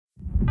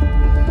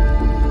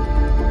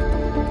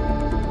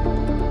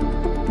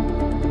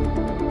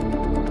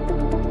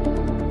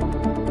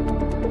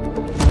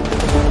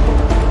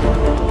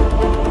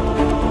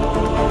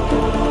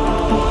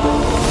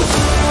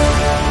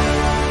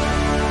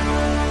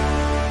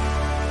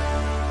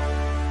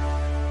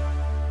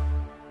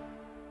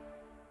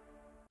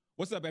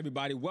What's up,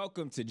 everybody?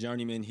 Welcome to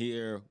Journeymen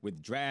here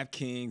with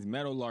DraftKings,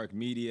 Meadowlark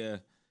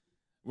Media.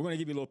 We're going to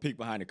give you a little peek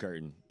behind the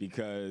curtain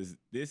because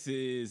this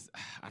is,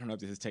 I don't know if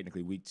this is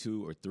technically week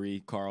 2 or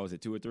 3. Carl, is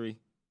it 2 or 3?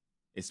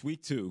 It's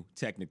week 2,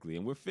 technically,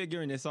 and we're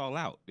figuring this all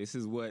out. This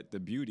is what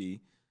the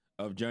beauty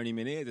of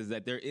Journeymen is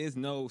that there is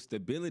no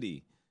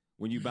stability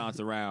when you bounce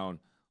around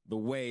the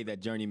way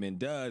that Journeyman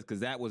does, because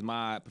that was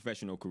my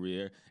professional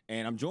career.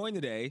 And I'm joined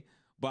today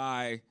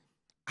by,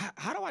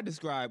 how do I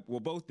describe, well,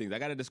 both things. I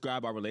got to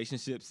describe our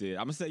relationship, Sid.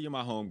 I'm going to say you're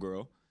my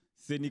homegirl,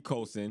 Sydney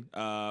Colson,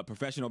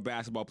 professional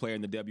basketball player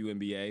in the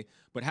WNBA.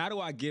 But how do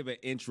I give an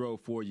intro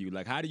for you?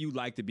 Like, how do you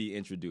like to be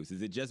introduced?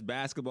 Is it just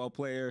basketball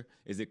player?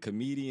 Is it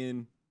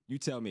comedian? You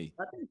tell me.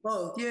 I think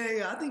both.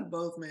 Yeah, I think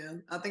both,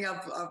 man. I think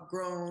I've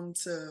grown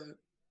to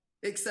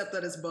accept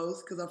that it's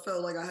both because I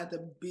felt like I had to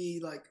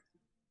be like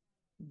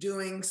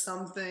doing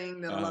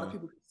something that a lot of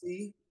people could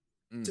see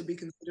to be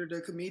considered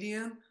a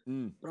comedian.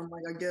 But I'm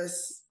like, I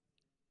guess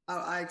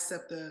I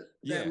accept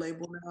that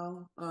label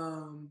now.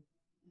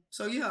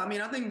 So yeah, I mean,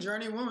 I think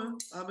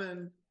Journeywoman. I've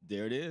been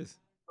there. It is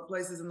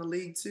places in the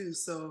league too.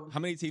 So how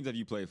many teams have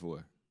you played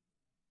for?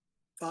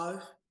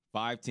 5.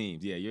 5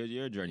 teams. Yeah,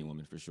 you're a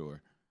Journeywoman for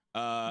sure.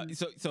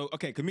 So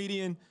okay,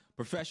 comedian,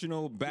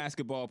 professional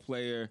basketball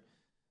player,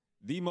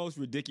 the most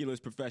ridiculous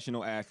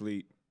professional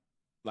athlete.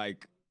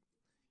 Like,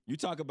 you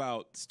talk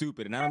about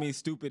stupid, and I don't mean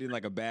stupid in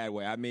like a bad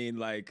way. I mean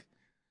like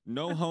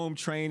no home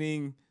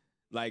training,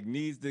 like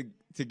needs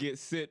to get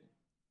sit.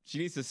 She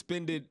needs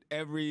suspended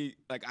every,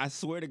 like, I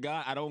swear to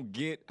God, I don't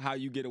get how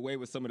you get away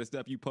with some of the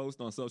stuff you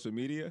post on social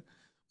media,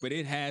 but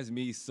it has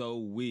me so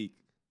weak.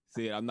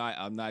 See, I'm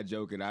not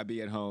joking. I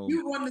be at home.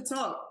 You want to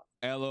talk.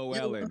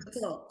 LOL.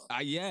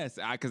 Yes,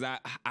 because I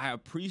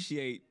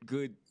appreciate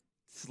good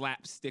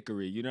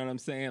slapstickery. You know what I'm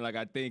saying? Like,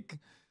 I think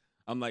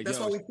I'm like, that's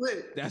why we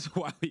click. That's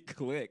why we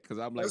click, because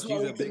I'm like, that's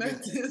she's a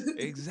big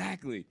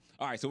exactly.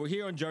 All right, so we're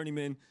here on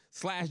Journeyman /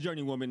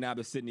 Journeywoman now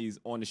that Sydney's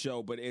on the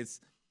show, but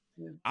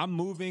I'm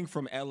moving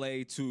from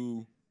LA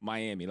to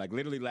Miami. Like,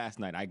 literally last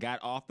night, I got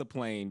off the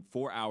plane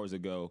 4 hours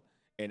ago,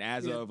 and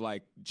as of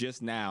like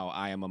just now,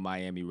 I am a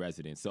Miami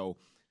resident. So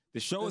the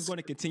show is going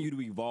to continue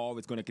to evolve.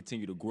 It's going to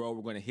continue to grow.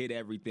 We're going to hit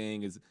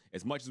everything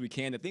as much as we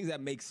can. The things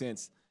that make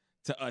sense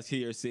to us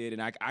here, Sid.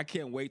 And I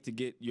can't wait to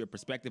get your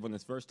perspective on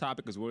this first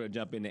topic, because we're going to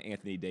jump into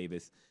Anthony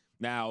Davis.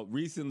 Now,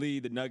 recently,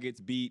 the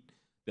Nuggets beat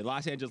the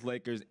Los Angeles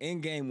Lakers in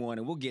Game 1,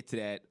 and we'll get to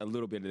that, a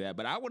little bit of that.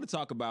 But I want to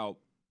talk about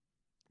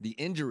the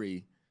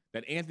injury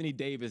that Anthony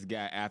Davis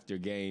got after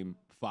Game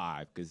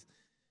 5, because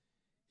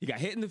he got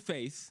hit in the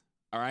face.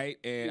 All right,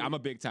 and I'm a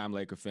big-time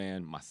Laker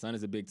fan. My son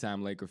is a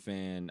big-time Laker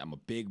fan. I'm a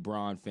big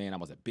Bron fan. I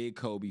was a big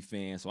Kobe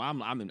fan, so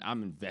I'm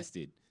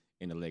invested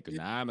in the Lakers.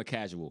 Now, I'm a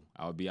casual.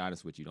 I'll be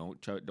honest with you.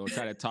 Don't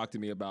try to talk to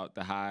me about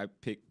the high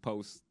pick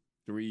post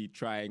 3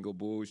 triangle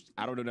bullshit.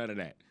 I don't know none of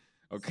that.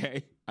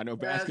 Okay, I know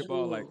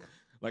basketball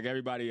like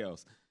everybody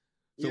else.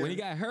 So when he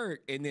got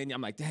hurt, and then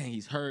I'm like, dang,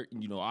 he's hurt.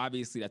 And, you know,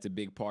 obviously that's a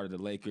big part of the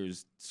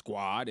Lakers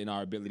squad and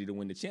our ability to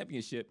win the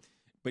championship.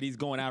 But he's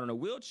going out in a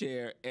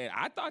wheelchair, and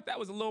I thought that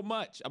was a little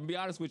much. I'm going to be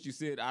honest with you,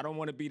 Sid. I don't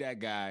want to be that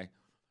guy,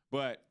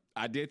 but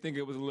I did think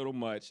it was a little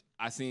much.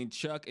 I seen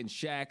Chuck and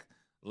Shaq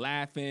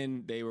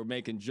laughing. They were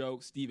making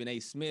jokes. Stephen A.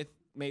 Smith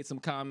made some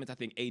comments. I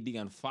think AD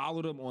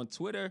unfollowed him on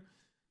Twitter.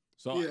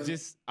 So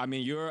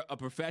you're a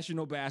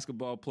professional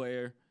basketball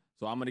player,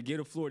 so I'm going to give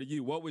the floor to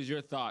you. What was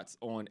your thoughts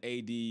on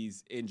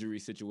AD's injury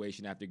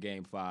situation after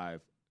Game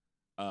 5?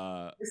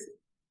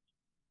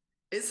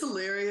 It's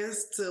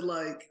hilarious to,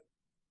 like,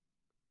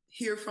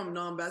 hear from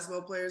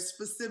non-basketball players,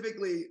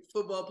 specifically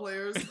football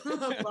players,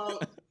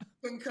 about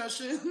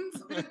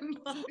concussions. And,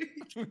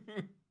 like,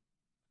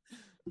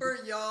 for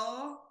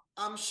y'all,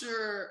 I'm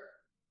sure,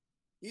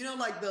 you know,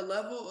 like, the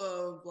level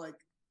of, like,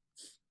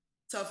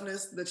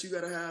 toughness that you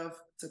got to have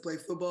to play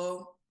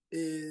football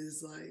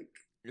is, like,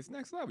 it's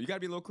next level. You got to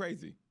be a little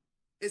crazy.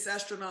 It's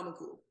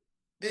astronomical.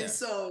 Yeah. And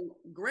so,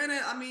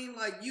 granted, I mean,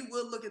 like, you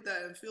will look at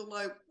that and feel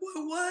like,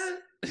 what?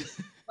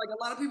 Like,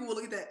 a lot of people will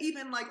look at that.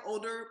 Even, like,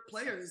 older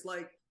players,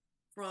 like,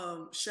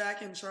 from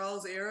Shaq and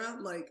Charles' era,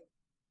 like,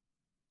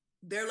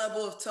 their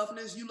level of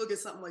toughness, you look at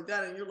something like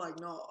that and you're like,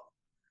 no.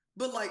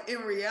 But, like, in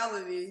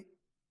reality,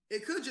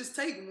 it could just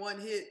take one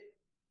hit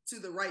to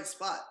the right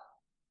spot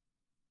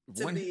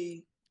to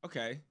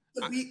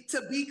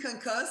be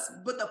concussed.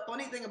 But the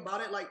funny thing about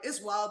it, like,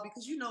 it's wild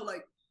because, you know,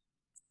 like,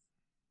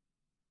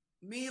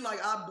 me, like,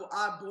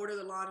 I border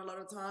the line a lot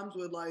of times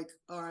with, like,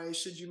 all right,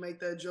 should you make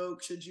that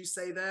joke? Should you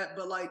say that?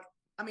 But, like,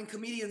 I mean,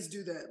 comedians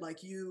do that.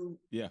 Like, you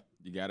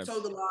gotta toe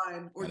the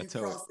line or you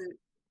cross it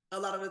a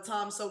lot of the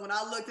time. So when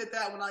I looked at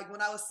that, when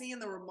I was seeing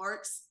the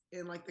remarks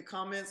and, like, the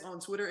comments on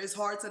Twitter, it's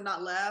hard to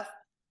not laugh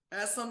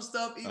at some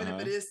stuff, even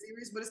if it is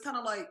serious. But it's kind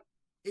of like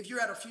if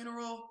you're at a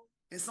funeral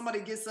and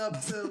somebody gets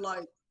up to,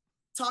 like,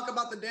 talk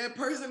about the dead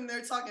person,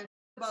 they're talking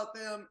about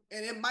them,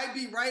 and it might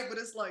be right, but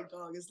it's like,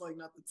 dog, it's like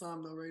not the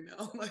time though right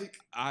now. Like,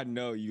 I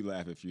know you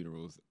laugh at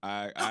funerals.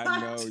 I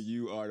know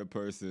you are the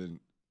person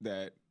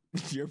that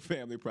Your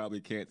family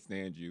probably can't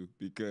stand you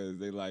because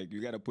they like,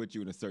 you got to put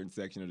you in a certain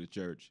section of the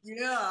church.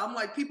 Yeah, I'm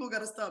like, people got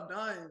to stop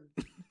dying.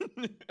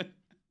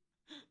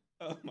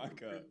 Oh my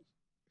God.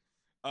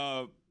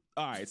 All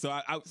right. So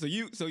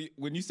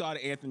when you saw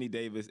the Anthony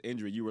Davis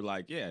injury, you were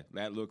like, yeah,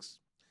 that looks.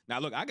 Now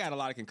look, I got a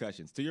lot of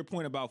concussions. To your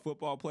point about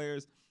football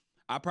players,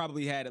 I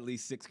probably had at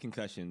least 6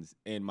 concussions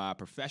in my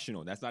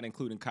professional. That's not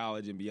including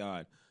college and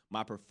beyond.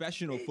 My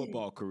professional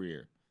football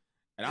career.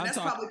 And that's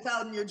probably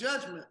clouding your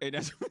judgment. And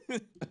that's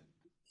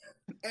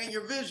and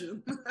your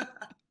vision.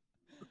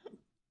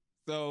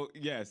 So,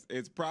 yes,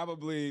 it's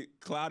probably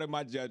clouded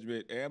my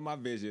judgment and my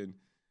vision.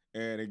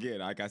 And again,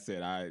 like I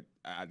said, I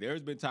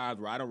there's been times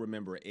where I don't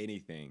remember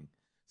anything.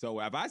 So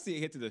if I see it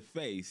hit to the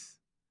face,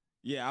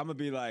 yeah, I'm going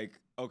to be like,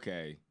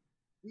 okay.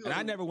 And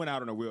I never went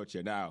out in a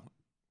wheelchair. Now,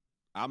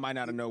 I might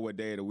not know what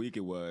day of the week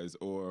it was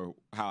or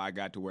how I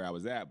got to where I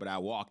was at, but I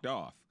walked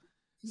off.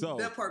 So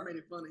that part made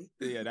it funny.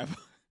 Yeah,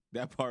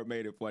 that part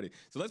made it funny.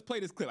 So let's play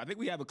this clip. I think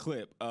we have a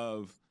clip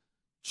of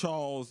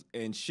Charles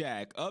and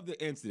Shaq of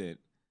the incident.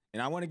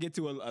 And I want to get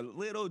to a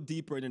little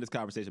deeper into this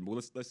conversation,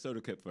 but let's show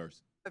the clip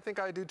first. I think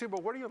I do too,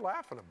 but what are you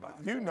laughing about?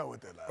 You know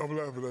what they're laughing I'm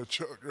laughing at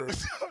Chuck.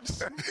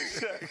 Shaq,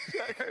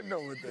 I know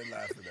what they're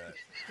laughing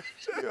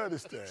at. You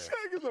understand?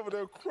 Shaq is over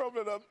there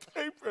crumbling up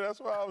paper. That's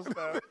why I was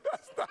laughing.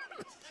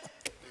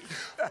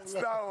 That's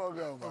not what I'm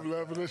going about. I'm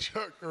laughing at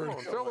Chuck. Come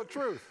on, tell the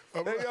truth.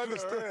 They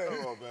understand.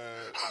 Come on,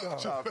 man.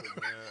 Stop it,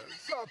 man.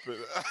 Stop it.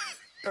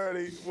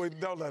 Ernie,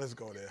 don't let us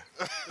go there.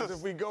 Because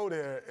if we go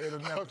there, it'll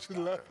never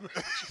stop.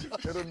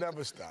 It'll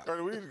never stop.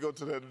 Ernie, we need to go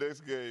to that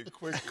next game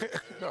quickly.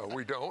 No,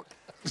 we don't.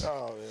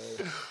 Oh,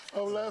 man.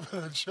 I'm laughing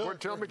at Chuck.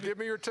 Well, give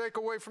me your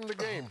takeaway from the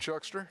game,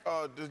 Chuckster.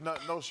 There's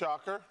no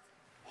shocker.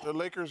 The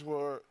Lakers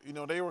were,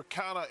 they were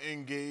kind of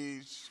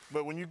engaged.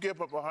 But when you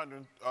give up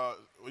 100,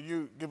 when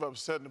you give up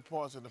 70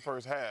 points in the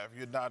first half,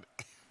 you're not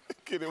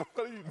kidding.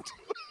 What are you doing?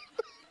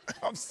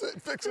 I'm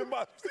fixing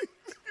my seat.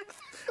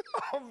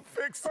 I'm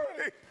fixing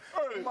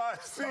my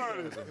seat.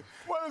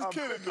 What is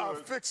Kenny doing?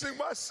 I'm fixing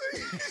my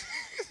seat.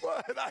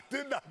 What? I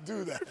did not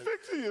do that. You're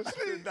fixing your seat.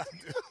 I did not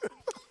do that.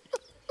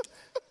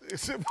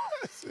 It's in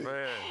my seat.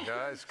 Man,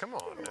 guys, come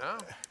on now.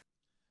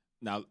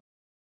 Now,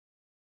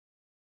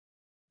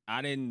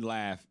 I didn't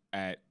laugh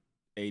at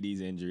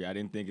AD's injury. I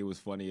didn't think it was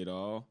funny at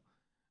all.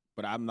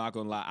 But I'm not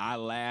going to lie. I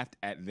laughed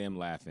at them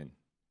laughing.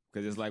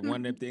 Because it's like one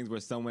of them things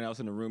where someone else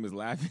in the room is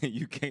laughing,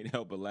 you can't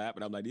help but laugh.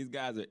 And I'm like, these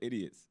guys are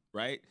idiots,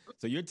 right?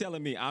 So you're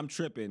telling me I'm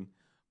tripping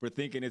for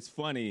thinking it's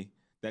funny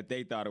that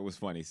they thought it was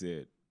funny,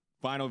 Sid.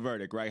 Final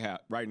verdict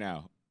right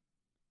now.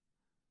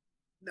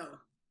 No.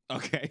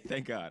 Okay,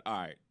 thank God. All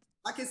right.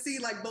 I can see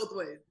like both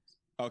ways.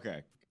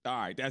 Okay. All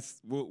right.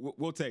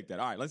 We'll take that.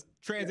 All right. Let's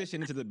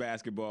transition into the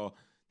basketball.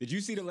 Did you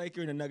see the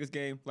Lakers and the Nuggets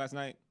game last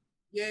night?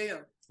 Yeah.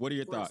 What are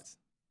your thoughts?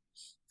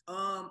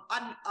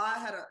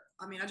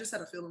 I just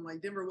had a feeling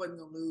like Denver wasn't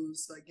gonna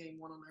lose like game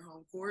 1 on their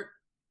home court,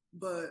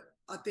 but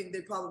I think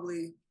they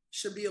probably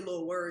should be a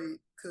little worried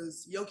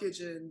because Jokic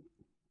and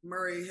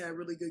Murray had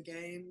really good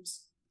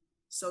games.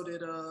 So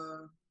did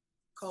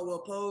Caldwell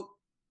Pope.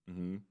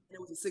 Mm-hmm. It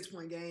was a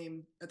 6-point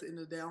game at the end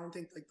of the day. I don't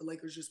think like the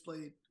Lakers just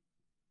played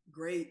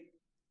great.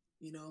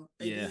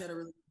 AD had a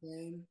really good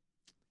game.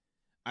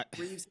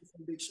 Reeves hit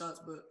some big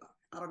shots, but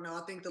I don't know.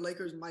 I think the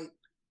Lakers might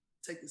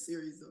take the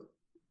series though.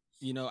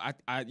 You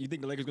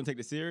think the Lakers gonna take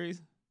the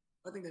series?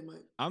 I think they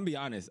might. I'm gonna be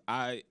honest.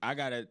 I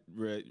gotta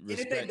respect. And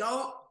if they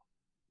don't,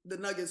 the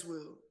Nuggets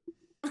will.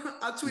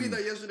 I tweeted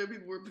that yesterday.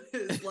 People were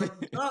pissed. Like,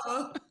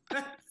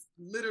 that's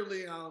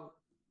literally how.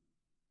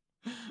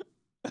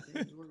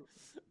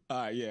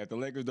 All right, yeah. If the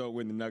Lakers don't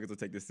win, the Nuggets will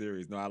take the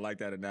series. No, I like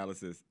that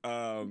analysis.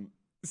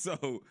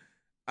 So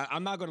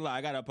I'm not gonna lie.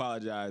 I gotta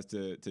apologize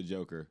to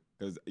Joker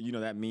because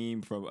that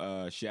meme from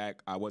Shaq.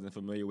 I wasn't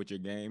familiar with your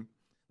game.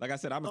 Like I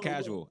said, I'm a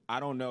casual. I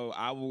don't know.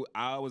 I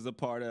was a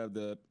part of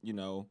the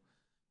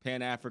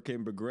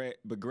Pan-African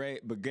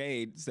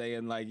Brigade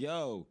saying like,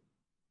 yo.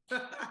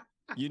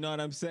 You know what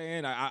I'm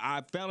saying?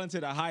 I fell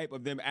into the hype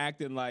of them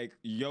acting like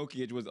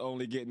Jokic was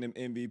only getting them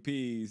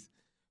MVPs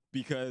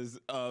because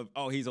of,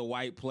 he's a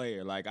white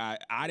player. Like,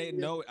 I didn't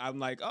know. I'm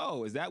like,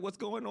 is that what's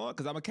going on?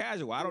 Because I'm a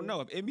casual. I don't know.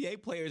 If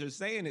NBA players are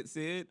saying it,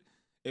 Sid,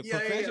 if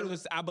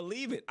professionals, I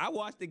believe it. I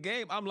watched the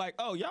game. I'm like,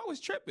 y'all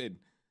was tripping.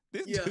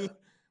 This dude,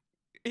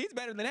 he's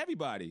better than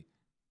everybody.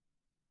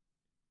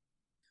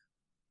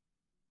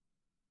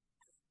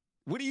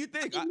 What do you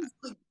think?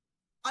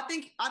 I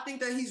think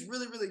that he's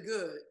really, really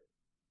good.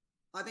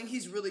 I think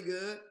he's really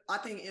good. I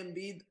think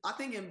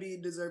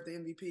Embiid deserved the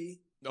MVP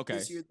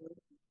this year, though.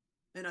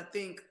 And I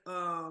think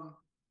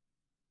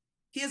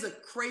he has a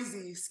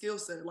crazy skill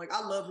set. Like,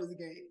 I love his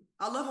game.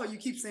 I love how you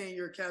keep saying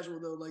you're a casual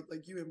though.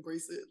 Like you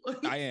embrace it.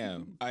 Like, I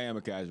am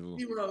a casual.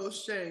 Hero,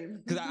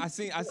 shame. Because I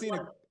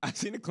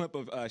seen a clip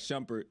of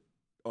Shumpert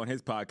on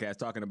his podcast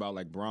talking about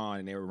like Braun,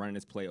 and they were running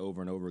this play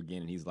over and over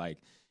again, and he's like,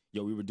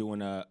 yo, we were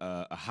doing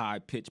a high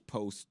pitch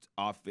post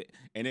off it,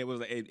 and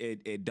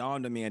it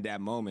dawned on me in that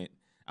moment.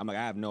 I'm like,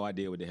 I have no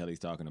idea what the hell he's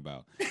talking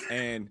about.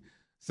 And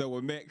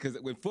So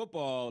because with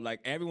football, like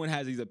everyone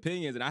has these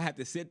opinions, and I have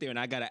to sit there and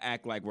I got to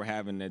act like we're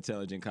having an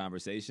intelligent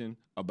conversation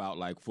about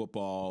like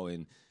football.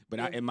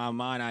 But in my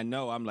mind, I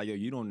know I'm like, yo,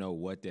 you don't know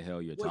what the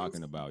hell you're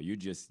talking about. You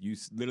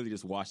literally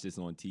just watch this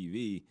on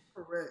TV.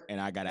 Correct.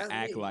 And I got to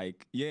act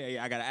like,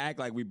 I got to act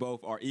like we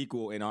both are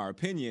equal in our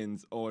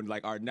opinions on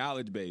like our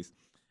knowledge base.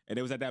 And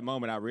it was at that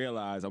moment I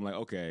realized, I'm like,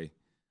 okay,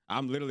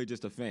 I'm literally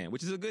just a fan,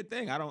 which is a good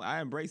thing. I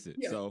embrace it.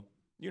 Yeah. So,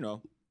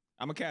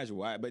 I'm a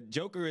casual, but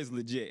Joker is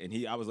legit,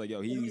 and I was like, yo,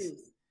 he's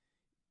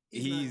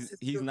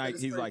nice.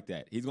 He's like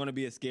that. He's going to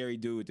be a scary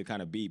dude to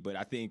kind of beat, but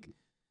I think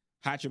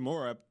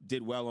Hachimura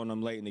did well on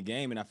him late in the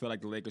game, and I feel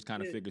like the Lakers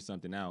kind of figured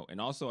something out. And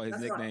also, his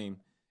nickname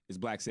is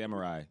Black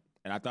Samurai,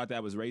 and I thought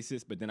that was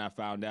racist, but then I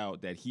found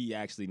out that he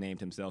actually named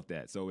himself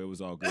that, so it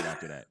was all good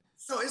after that.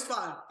 So it's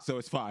fine.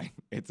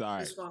 It's all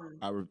right. It's fine.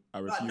 I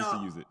refuse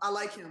to use it. I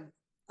like him.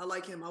 I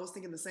was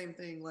thinking the same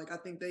thing. Like I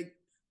think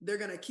they're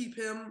gonna keep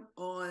him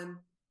on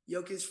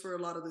Jokic for a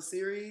lot of the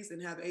series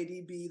and have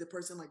AD be the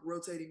person like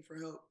rotating for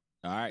help.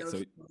 All right,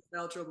 so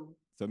foul trouble.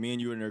 So me and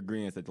you are in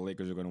agreement that the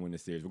Lakers are going to win the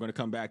series. We're going to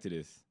come back to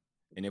this,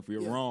 and if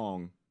we're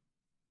wrong,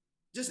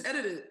 just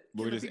edit it.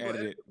 We'll just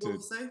edit it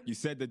to. You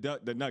said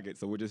the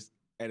Nuggets, so we'll just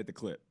edit the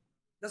clip.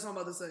 That's what I'm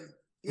about to say.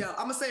 Yeah,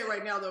 I'm gonna say it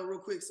right now though, real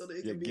quick, so that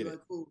it can be like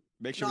cool.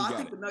 Make sure I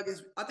think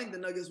the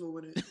Nuggets will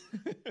win it.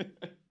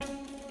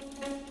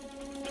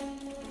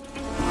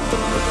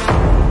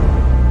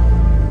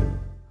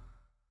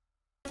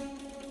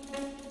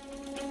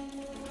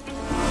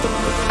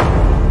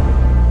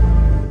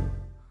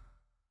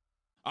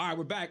 All right,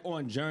 we're back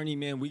on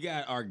Journeymen. We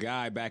got our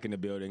guy back in the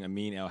building,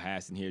 Amin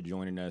Elhassan here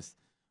joining us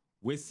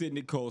with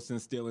Sidney Colson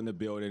still in the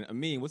building.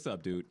 Amin, what's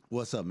up, dude?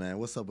 What's up, man?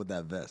 What's up with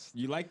that vest?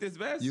 You like this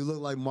vest? You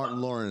look like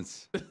Martin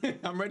Lawrence.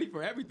 I'm ready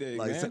for everything,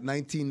 like man. It's a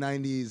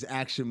 1990s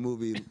action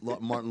movie,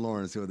 Martin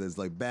Lawrence, where there's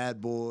like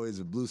Bad Boys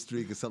or Blue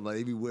Streak or something like that.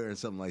 He be wearing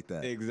something like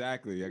that.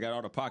 Exactly. I got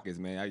all the pockets,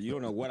 man. You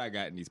don't know what I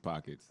got in these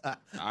pockets.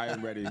 I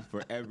am ready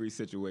for every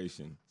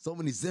situation. So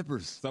many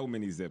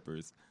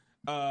zippers.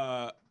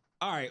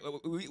 All right,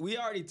 we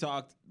already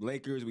talked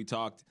Lakers, we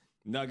talked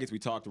Nuggets, we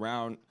talked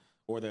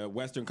the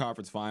Western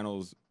Conference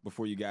Finals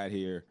before you got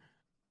here.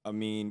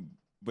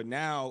 But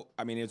now,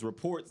 there's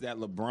reports that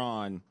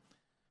LeBron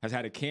has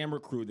had a camera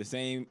crew,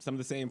 some of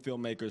the same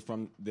filmmakers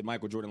from the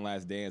Michael Jordan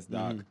Last Dance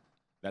doc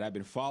that have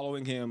been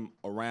following him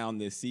around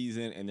this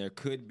season, and there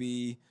could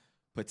be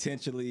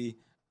potentially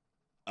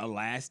a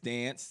Last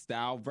Dance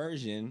style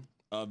version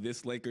of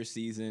this Lakers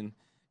season.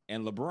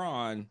 And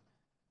LeBron,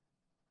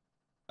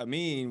 what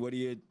do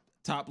you?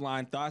 Top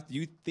line thoughts. Do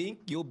you think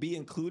you'll be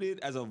included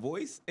as a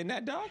voice in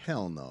that doc?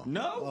 Hell no.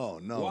 No? Oh,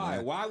 no. Why?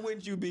 Man. Why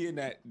wouldn't you be in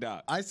that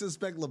doc? I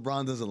suspect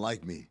LeBron doesn't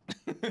like me.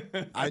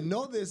 I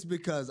know this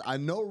because I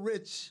know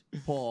Rich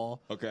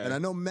Paul and I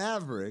know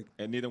Maverick.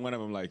 And neither one of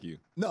them like you.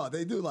 No,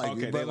 they do like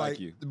me. But they like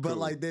you. But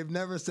like they've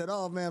never said,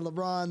 oh man,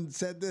 LeBron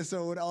said this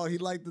or he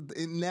liked it.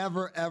 It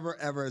never, ever,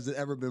 ever has it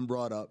ever been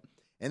brought up.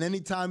 And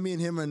anytime me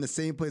and him are in the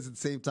same place at the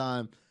same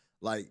time,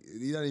 like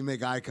he doesn't even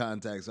make eye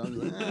contact. So I'm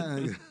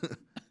like,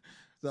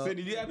 So,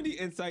 Cindy, do you have any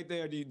insight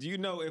there? Do you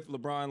know if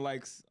LeBron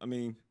likes,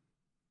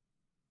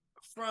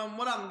 From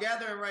what I'm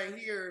gathering right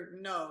here,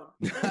 no.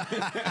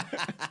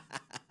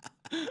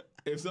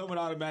 If someone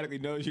automatically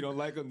knows you don't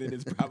like him, then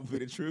it's probably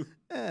the truth.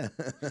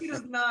 He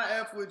does not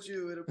F with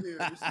you, it appears.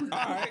 All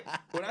right.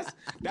 Well,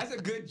 that's a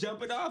good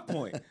jumping off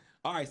point.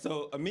 All right,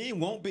 so Amin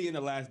won't be in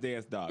the Last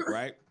Dance doc,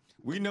 right?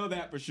 We know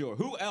that for sure.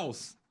 Who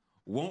else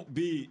won't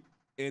be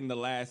in the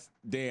Last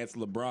Dance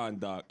LeBron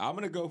doc? I'm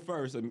going to go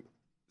first,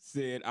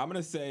 Sid. I'm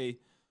going to say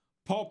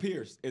Paul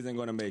Pierce isn't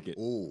going to make it.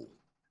 Ooh.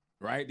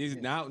 Right?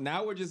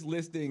 Now we're just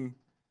listing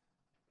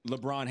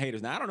LeBron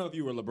haters. Now, I don't know if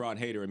you were a LeBron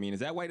hater.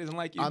 Is that why he doesn't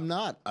like you? I'm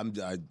not.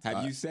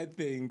 Have you said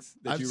things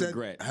that you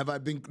regret? Have I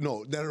been?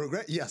 No, that I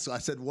regret? Yes. I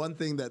said one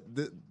thing that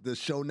the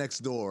show next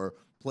door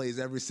plays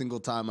every single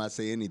time I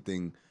say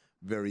anything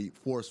very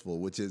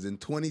forceful, which is in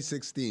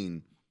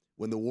 2016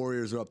 when the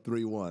Warriors were up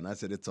 3-1. I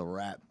said, it's a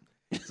wrap.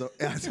 So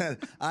I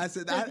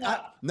said,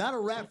 not a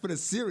wrap for the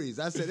series.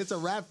 I said, it's a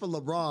wrap for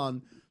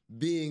LeBron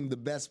being the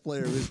best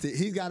player of his team.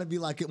 He's got to be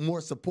like a more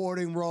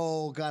supporting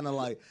role, kind of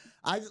like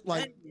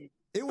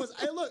it was.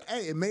 Hey, look,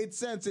 it made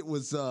sense. It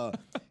was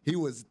he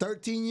was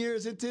 13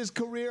 years into his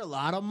career, a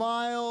lot of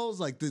miles.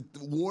 Like the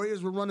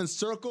Warriors were running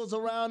circles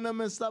around him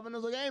and stuff. And I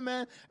was like, hey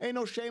man, ain't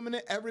no shame in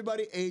it.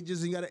 Everybody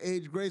ages, and you got to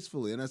age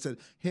gracefully. And I said,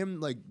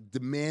 him like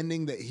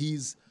demanding that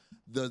he's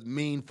the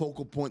main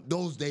focal point,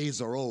 those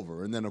days are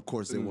over. And then, of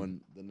course, they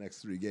won the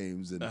next 3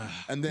 games.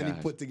 And then he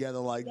put together,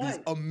 like, these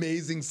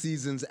amazing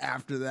seasons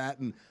after that.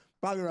 And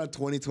probably around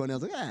 2020, I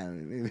was like,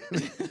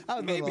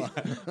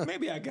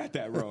 maybe I got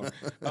that wrong.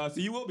 So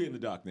you will be in the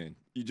doc then.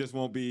 You just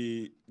won't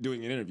be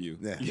doing an interview.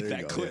 Yeah,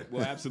 that clip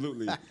will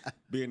absolutely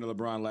be in the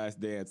LeBron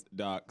Last Dance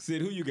doc.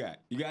 Sid, who you got?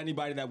 You got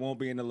anybody that won't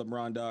be in the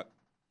LeBron doc?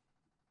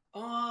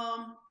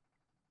 I'm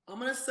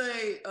going to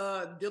say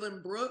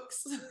Dylan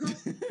Brooks.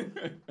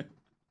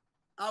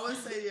 I would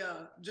say,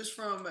 just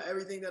from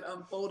everything that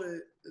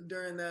unfolded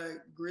during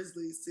that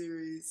Grizzlies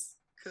series,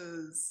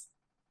 because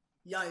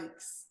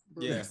yikes.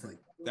 Brooks,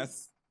 yeah,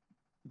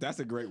 That's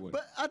a great one.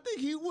 But I think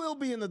he will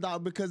be in the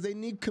doc because they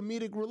need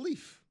comedic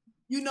relief.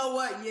 You know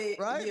what? Yeah.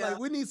 Right? Yeah. Like,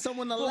 we need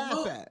someone to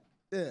laugh at.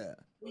 Yeah.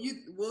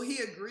 Will he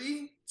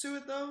agree to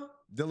it, though?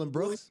 Dylan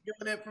Brooks?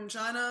 Giving it from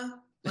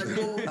China? Like,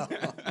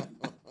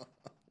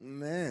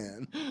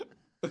 Man.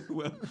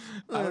 Well,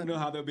 I don't know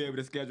how they'll be able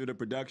to schedule the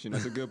production.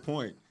 That's a good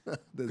point.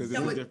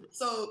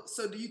 So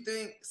do you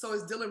think, so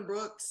is Dylan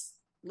Brooks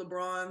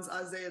LeBron's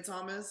Isaiah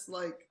Thomas?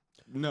 Like,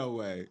 no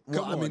way.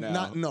 Well, I mean,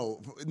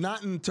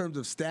 not in terms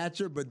of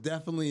stature, but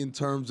definitely in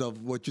terms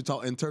of what you're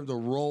talking, in terms of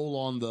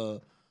role in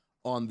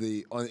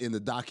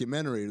the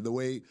documentary. The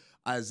way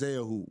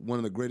Isaiah, who one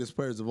of the greatest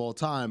players of all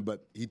time,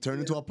 but he turned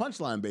into a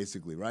punchline,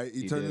 basically, right?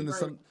 He turned into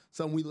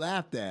something we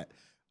laughed at.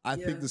 I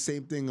think the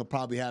same thing will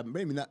probably happen.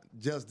 Maybe not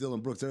just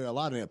Dylan Brooks. There are a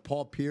lot of that.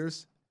 Paul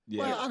Pierce.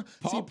 Yeah, well,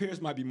 Paul Pierce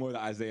might be more the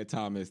Isaiah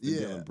Thomas than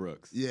Dylan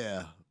Brooks.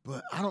 Yeah,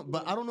 but I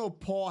don't know if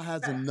Paul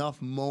has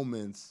enough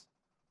moments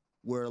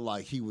where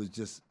like he was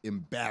just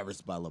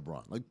embarrassed by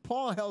LeBron. Like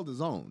Paul held his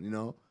own, you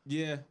know.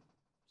 Yeah.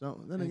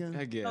 So then again,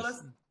 I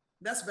guess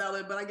that's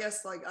valid. But I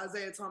guess like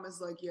Isaiah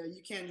Thomas, like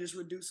you can't just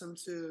reduce him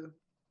to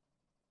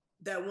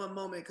that one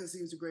moment because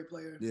he was a great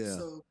player. Yeah.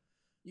 So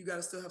you got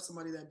to still have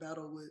somebody that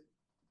battled with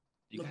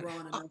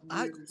LeBron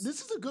and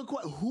this is a good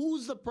question.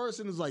 Who's the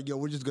person who's like, yo,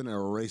 we're just gonna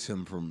erase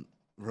him from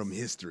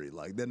history?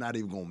 Like they're not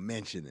even gonna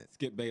mention it.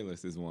 Skip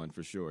Bayless is one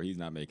for sure. He's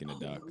not making the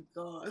doc. Oh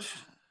my gosh.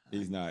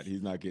 He's not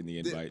getting the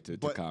invite to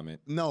comment.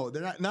 No,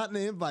 they're not in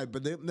the invite,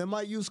 but they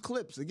might use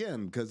clips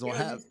again because they'll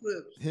have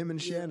him and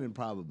Shannon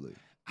probably.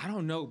 I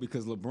don't know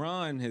because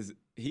LeBron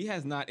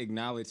has not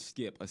acknowledged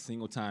Skip a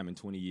single time in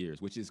 20 years,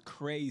 which is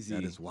crazy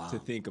to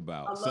think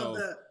about. I love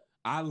that.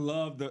 I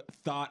love the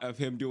thought of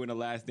him doing the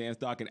Last Dance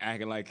doc and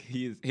acting like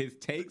his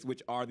takes,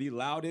 which are the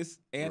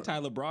loudest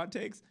anti-LeBron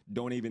takes,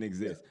 don't even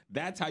exist.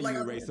 That's how you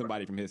erase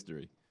somebody from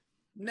history.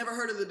 Never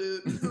heard of the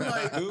dude.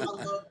 Like, I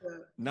love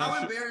that.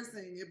 How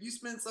embarrassing if you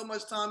spend so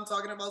much time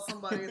talking about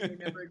somebody and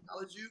they never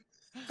acknowledge you.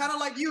 Kind of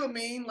like you,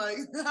 Amin. Like,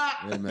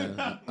 hey man,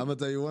 I'm gonna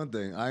tell you one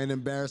thing. I ain't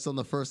embarrassed on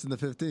the 1st and the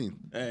 15th.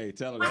 Hey,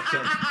 tell him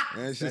that.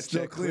 And she's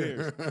still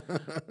clear.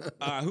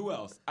 Who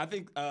else? I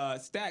think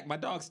Stack, my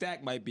dog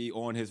Stack, might be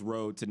on his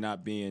road to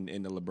not being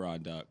in the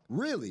LeBron doc.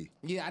 Really?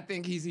 Yeah, I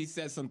think he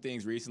said some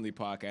things recently.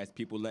 Podcast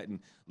people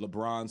letting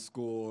LeBron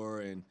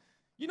score, and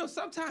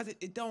sometimes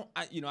it don't.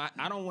 I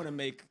don't want to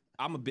make.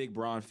 I'm a big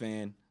Bron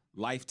fan,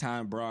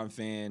 lifetime Bron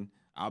fan.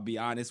 I'll be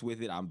honest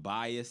with it. I'm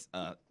biased,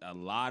 a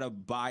lot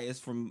of bias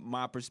from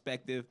my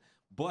perspective.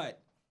 But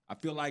I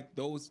feel like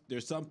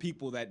there's some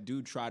people that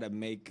do try to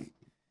make,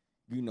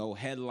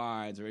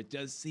 headlines, or it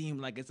does seem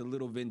like it's a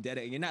little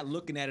vendetta. And you're not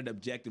looking at it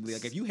objectively.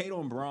 Like if you hate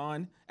on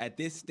Bron at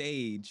this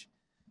stage,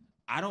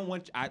 I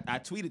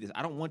tweeted this.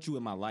 I don't want you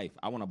in my life.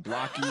 I want to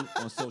block you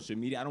on social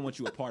media. I don't want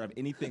you a part of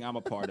anything I'm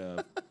a part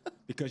of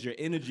because your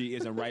energy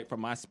isn't right for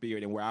my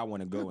spirit and where I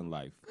want to go in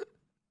life.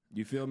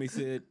 You feel me,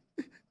 Sid?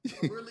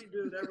 Really,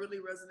 dude, that really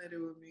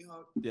resonated with me,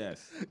 Hawk.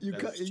 Yes. You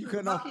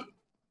couldn't.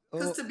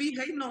 Because to be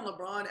hating on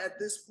LeBron at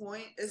this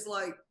point is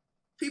like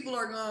people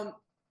are going.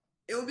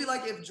 It would be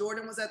like if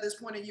Jordan was at this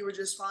point and you were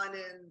just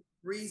finding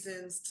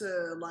reasons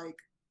to like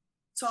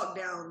talk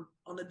down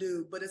on the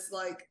dude. But it's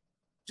like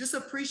just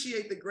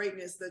appreciate the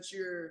greatness that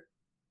you're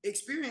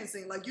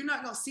experiencing. Like you're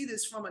not gonna see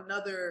this from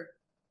another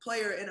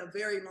player in a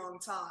very long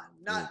time.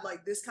 Not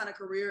like this kind of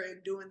career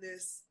and doing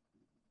this.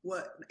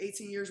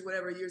 18 years,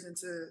 whatever years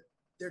into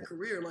their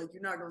career, like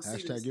you're not gonna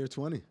see this. Year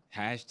 20.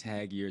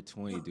 Hashtag year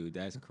 20, dude.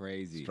 That's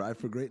crazy. Strive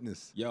for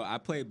greatness. Yo, I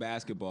played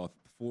basketball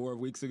 4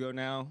 weeks ago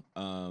now,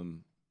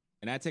 and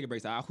I take a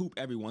break. So I hoop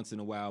every once in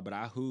a while, but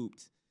I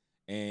hooped,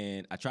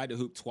 and I tried to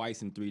hoop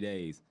twice in 3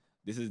 days.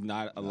 This is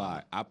not a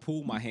lie. I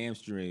pulled my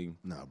hamstring.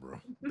 Nah, bro.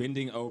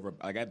 Bending over,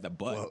 like at the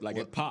butt,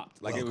 it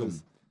popped, like it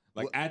was,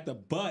 like at the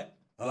butt,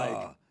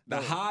 like the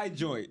high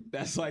joint.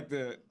 That's like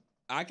the.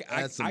 I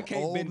can't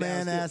old bend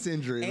man down ass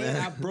injury, and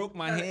man. I broke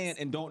my hand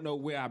and don't know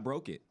where I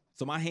broke it.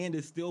 So my hand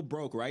is still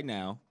broke right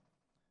now.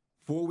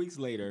 4 weeks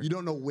later. You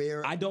don't know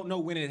where? I don't know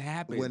when it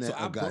happened. So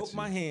I broke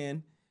my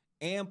hand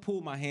and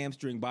pulled my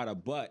hamstring by the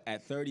butt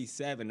at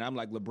 37. And I'm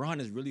like, LeBron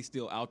is really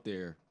still out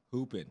there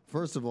hooping.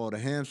 First of all, the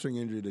hamstring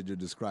injury that you're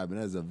describing,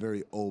 that is a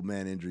very old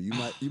man injury.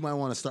 You might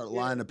want to start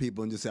lying to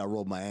people and just say, I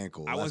rolled my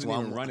ankle. I wasn't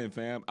even running,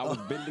 fam. I was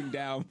bending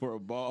down for a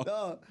ball.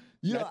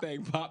 That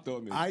thing popped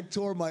on me. I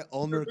tore my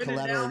ulnar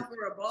collateral. Down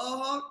for a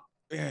ball, Hawk?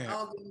 Yeah. I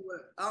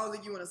don't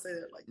think you want to say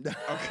that like that.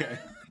 Okay.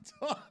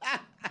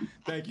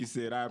 Thank you,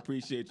 Sid. I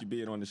appreciate you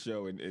being on the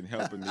show and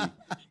helping me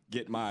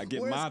get my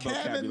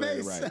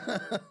vocabulary right.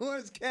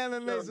 Where's Cam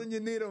and Mace when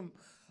you need them?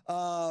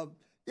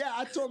 Yeah,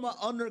 I tore my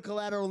ulnar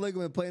collateral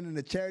ligament playing in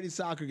a charity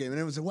soccer game. And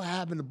everyone said, what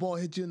happened? The ball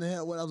hit you in the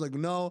head? What? I was like,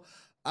 no.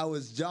 I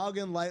was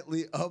jogging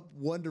lightly up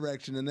one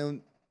direction, and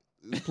then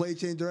the play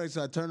changed direction.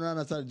 So I turned around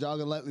and I started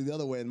jogging lightly the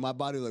other way, and my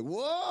body was like,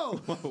 whoa,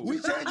 we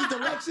changing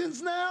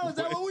directions now? Is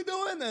that what we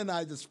doing? And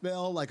I just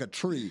fell like a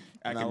tree.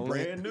 Acting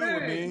brand new,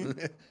 I mean.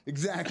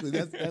 Exactly.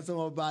 That's what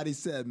my body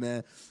said,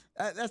 man.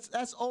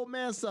 That's old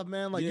man stuff,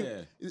 man. Like,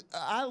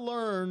 I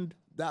learned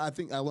that. I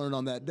think I learned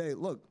on that day.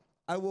 Look,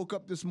 I woke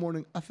up this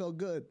morning. I felt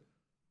good.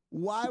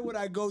 why would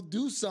I go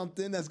do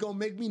something that's gonna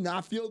make me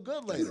not feel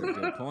good later?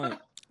 Good point.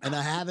 And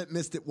I haven't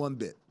missed it one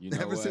bit. You know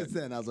Ever what? since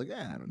then, I was like,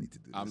 I don't need to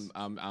do this.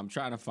 I'm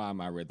trying to find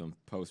my rhythm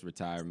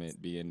post-retirement,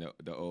 being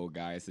the old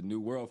guy. It's a new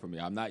world for me.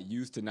 I'm not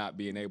used to not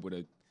being able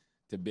to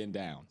bend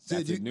down.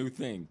 That's a new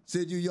thing.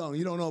 Sid, you young.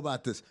 You don't know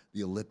about this.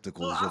 The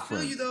elliptical Well, is your I feel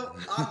friend. you though.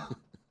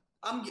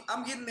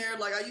 I'm getting there.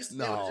 Like I used to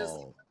be able to just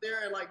sit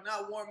there and like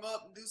not warm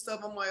up and do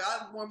stuff. I'm like,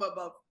 I warm up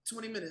about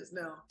 20 minutes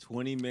now.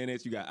 20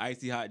 minutes. You got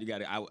icy hot. You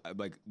got it.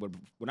 Like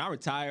when I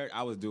retired,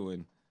 I was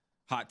doing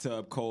hot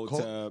tub, cold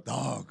tub,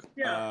 dog.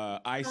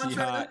 Icy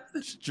hot,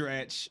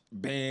 stretch,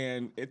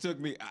 band. It took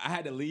me. I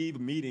had to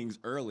leave meetings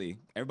early.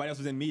 Everybody else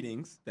was in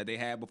meetings that they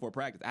had before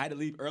practice. I had to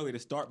leave early to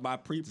start my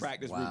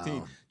pre-practice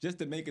routine just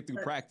to make it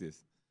through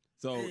practice.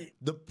 So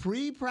the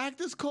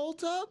pre-practice cold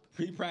tub?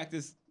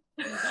 Pre-practice.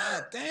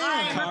 God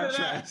damn.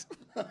 Contrast.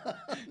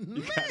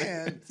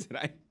 Man.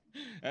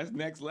 That's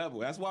next level.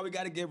 That's why we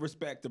got to give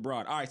respect to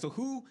Bron. All right, so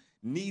whose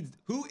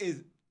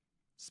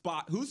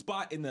spot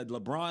in the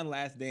LeBron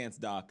Last Dance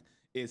doc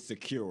is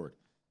secured?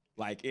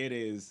 Like it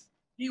is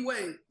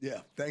D-Wade. Yeah,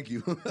 thank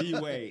you.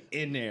 D-Wade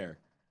in there.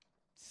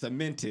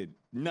 Cemented.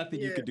 Nothing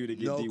you could do to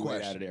get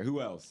D-Wade out of there.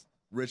 Who else?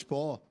 Rich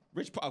Paul.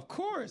 Rich Paul, of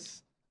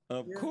course.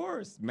 Of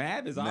course.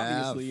 Mav is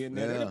obviously in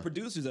there. They're the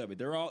producers of it.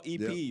 They're all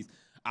EPs. Yep.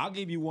 I'll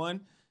give you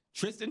one.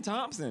 Tristan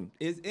Thompson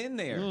is in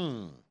there.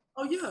 Oh,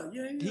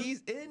 yeah.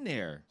 He's in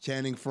there.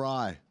 Channing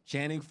Frye.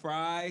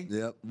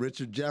 Yep.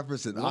 Richard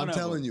Jefferson. I'm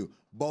telling you,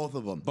 both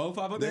of them. Both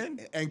of them in?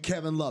 And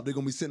Kevin Love. They're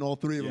going to be sitting all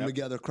three of them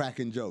together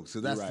cracking jokes.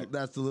 So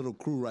that's the little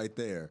crew right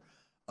there.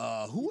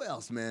 Who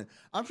else, man?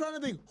 I'm trying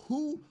to think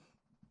who.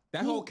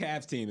 That whole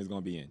Cavs team is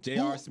going to be in.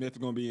 J.R. Smith is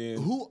going to be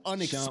in. Who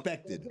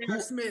unexpected?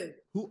 Smith.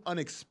 Who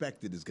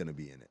unexpected is going to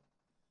be in it?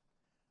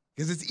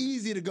 Because it's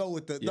easy to go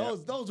with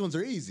those ones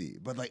are easy,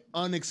 but like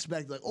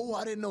unexpected, like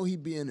I didn't know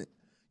he'd be in it.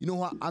 You know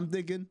what I'm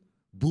thinking?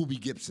 Boobie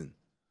Gibson.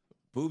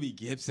 Boobie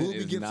Gibson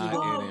is not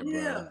in it, bro.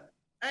 Yeah.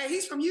 Hey,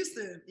 he's from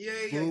Houston. Yeah.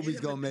 Boobie's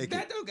gonna make it.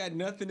 That don't got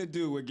nothing to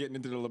do with getting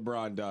into the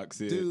LeBron docs,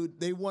 dude.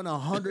 They won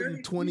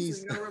 120.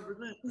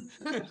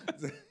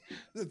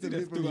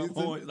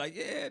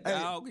 Like,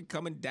 dog, we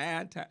coming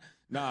downtown.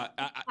 Nah,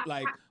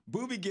 like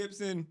Boobie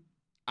Gibson.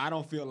 I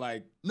don't feel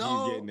like he's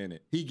getting in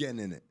it. He getting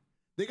in it.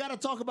 They got to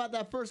talk about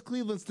that first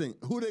Cleveland thing.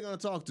 Who are they going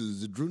to talk to?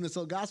 Is it Drunas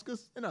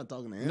Ilgauskas? They're not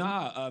talking to him.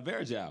 Nah,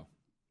 Verjao.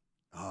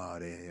 Oh,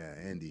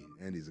 Andy.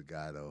 Andy's a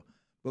guy, though.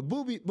 But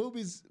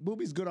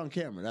Boobie's good on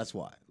camera. That's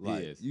why.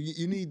 Like, he is.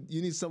 You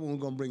need someone who's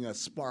going to bring a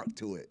spark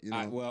to it. You know?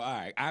 All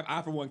right.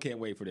 I, for one, can't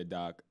wait for the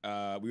doc.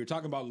 We were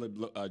talking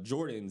about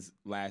Jordan's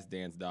Last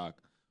Dance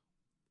doc.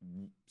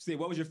 See,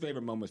 what was your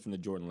favorite moments from the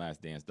Jordan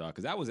Last Dance doc?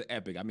 Because that was an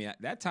epic. I mean,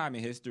 that time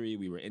in history,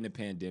 we were in the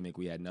pandemic.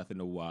 We had nothing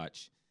to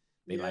watch.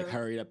 They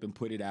hurried up and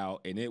put it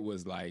out, and it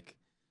was like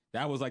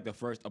that was like the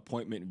first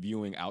appointment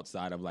viewing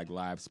outside of like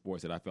live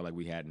sports that I felt like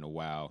we had in a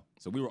while.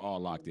 So we were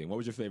all locked in. What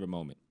was your favorite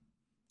moment?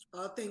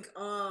 I think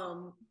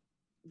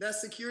that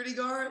security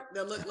guard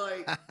that looked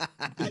like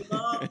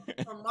Bob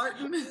from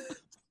Martin.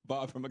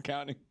 Bob from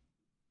accounting.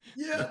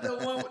 Yeah, the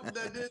one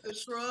that did the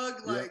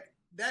shrug, like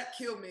that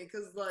killed me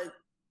because like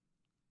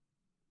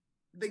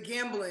the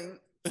gambling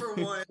for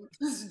one.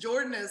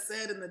 Jordan has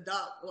said in the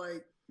doc,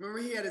 like.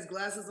 Remember he had his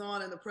glasses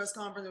on in the press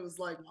conference? It was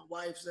like, my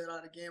wife said I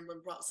had a gambling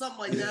problem. Something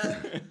like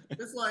that.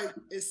 It's like,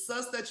 it's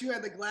sus that you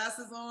had the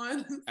glasses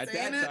on. At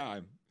that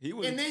time. He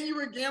was, and then you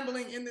were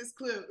gambling in this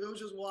clip. It was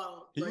just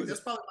wild. Like, that's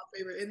probably my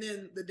favorite. And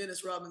then the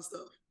Dennis Rodman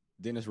stuff.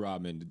 Dennis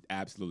Rodman,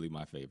 absolutely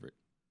my favorite.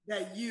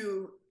 That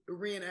you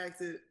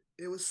reenacted.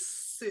 It was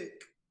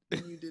sick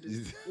when you did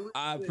it.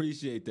 I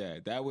appreciate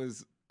that. That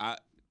was,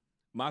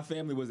 my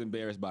family was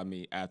embarrassed by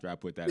me after I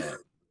put that out.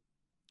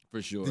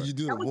 For sure. Did you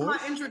do that the was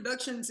voice? My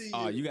introduction to you.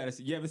 Oh, you gotta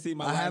see. You haven't seen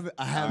my?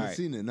 I haven't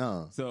seen it.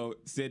 No. So,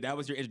 Sid, that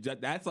was your.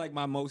 That's like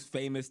my most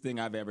famous thing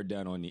I've ever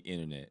done on the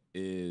internet.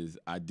 Is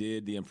I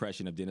did the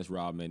impression of Dennis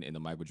Rodman in the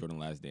Michael Jordan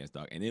Last Dance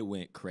doc, and it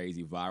went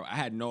crazy viral. I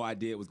had no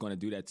idea it was going to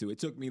do that too. It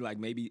took me like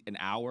maybe an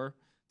hour.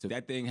 So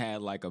that thing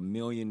had like 1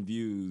 million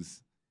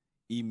views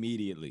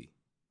immediately.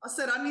 I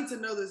said I need to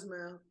know this,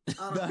 man.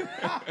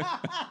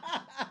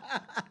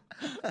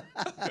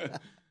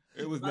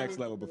 It was next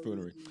level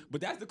buffoonery.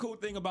 But that's the cool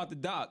thing about the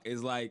doc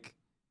is like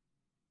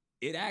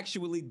it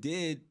actually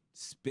did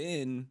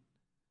spin,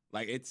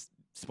 like it's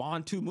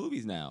spawned 2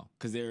 movies now.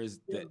 Because there's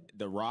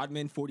the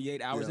Rodman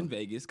 48 Hours in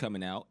Vegas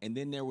coming out, and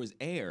then there was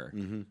Air,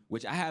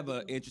 which I have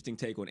an interesting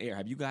take on Air.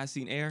 Have you guys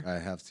seen Air? I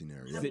have seen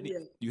Air. Yeah. Sydney,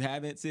 you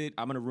haven't, Sid?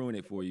 I'm gonna ruin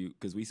it for you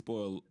because we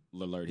spoil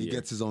alert here. He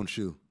gets his own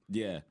shoe.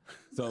 Yeah.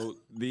 So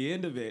the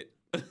end of it,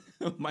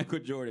 Michael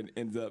Jordan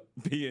ends up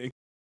being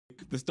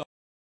the star.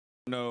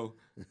 No.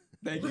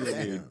 Thank you,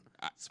 Amin.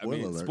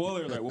 Spoiler alert.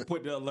 Spoiler alert. We'll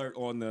put the alert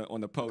on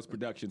the post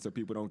production so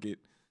people don't get.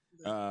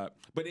 But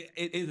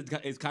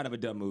it's kind of a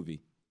dumb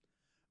movie.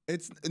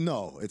 It's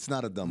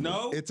not a dumb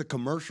movie. It's a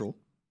commercial.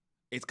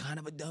 It's kind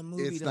of a dumb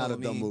movie. It's not a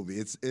dumb movie.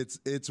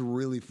 It's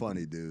really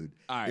funny, dude.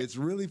 All right. It's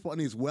really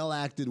funny. It's well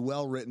acted,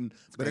 well written.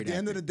 But at the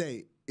end of the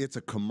day, it's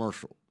a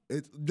commercial.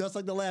 It's just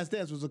like The Last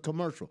Dance was a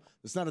commercial.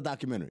 It's not a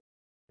documentary.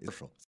 It's a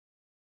commercial.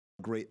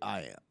 great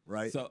I am,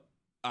 right? So,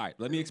 all right,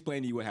 let me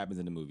explain to you what happens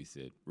in the movie,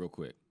 Sid, real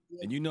quick. Yeah.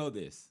 And you know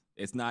this.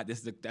 It's not.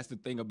 That's the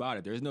thing about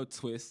it. There is no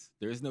twists.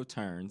 There is no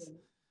turns.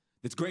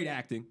 It's great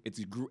acting.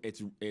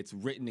 It's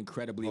written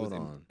incredibly. Hold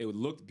on. It would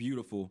look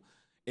beautiful.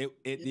 The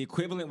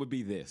equivalent would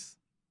be this.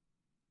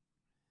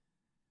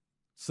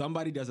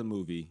 Somebody does a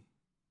movie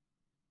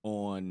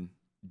on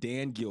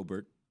Dan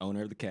Gilbert,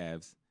 owner of the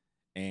Cavs,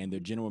 and their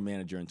general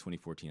manager in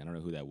 2014. I don't know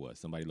who that was.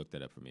 Somebody look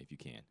that up for me if you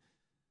can.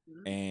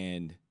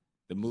 And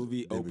the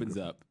movie opens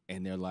up,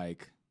 and they're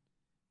like,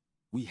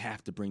 we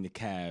have to bring the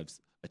Cavs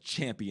a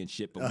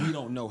championship, but we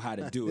don't know how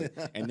to do it.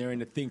 And they're in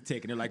the think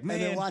tank, and they're like, man,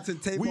 and they're watching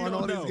tape on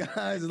all these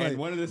guys. And like,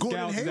 one of the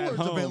Gordon scouts Hayward's is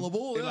at home.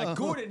 available. They're like,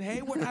 Gordon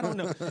Hayward? I don't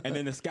know. And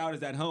then the scout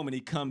is at home, and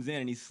he comes in,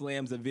 and he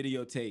slams a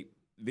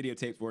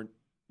videotapes weren't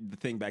the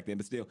thing back then,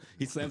 but still,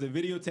 he slams a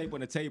videotape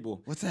on the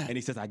table. What's that? And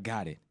he says, I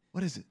got it.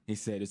 What is it? He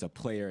said, there's a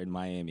player in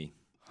Miami,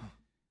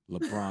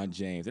 LeBron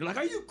James. They're like,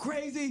 are you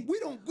crazy? We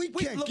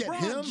can't get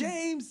him. LeBron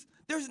James?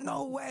 There's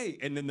no way.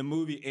 And then the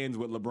movie ends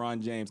with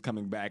LeBron James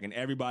coming back, and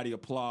everybody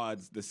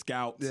applauds the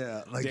scouts.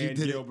 Yeah, like Dan you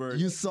did Gilbert. it.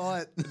 You saw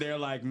it. They're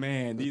like,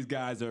 man, these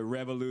guys are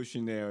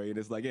revolutionary. And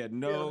it's like,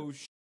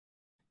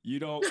 you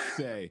don't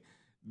say.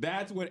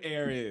 That's what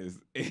air is.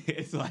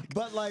 It's like,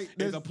 but like,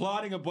 it's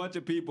applauding a bunch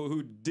of people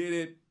who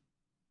didn't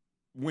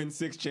win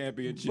 6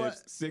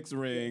 championships, 6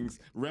 rings,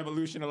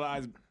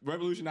 revolutionize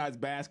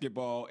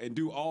basketball, and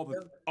do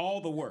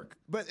all the work.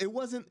 But it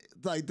wasn't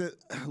like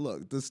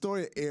the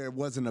story of Air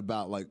wasn't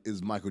about like,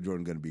 is Michael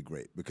Jordan going to be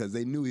great? Because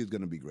they knew he was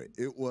going to be great.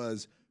 It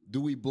was,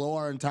 do we blow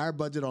our entire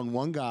budget on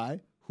one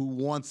guy who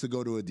wants to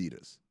go to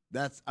Adidas?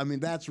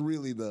 That's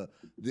really the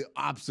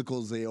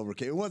obstacles they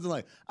overcame. It wasn't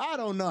like, I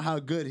don't know how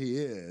good he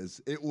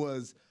is. It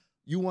was,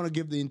 you want to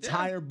give the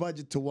entire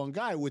budget to one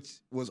guy, which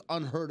was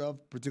unheard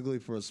of, particularly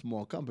for a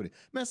small company.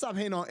 Man, stop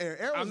hating on Air.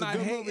 Air was a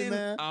good movie,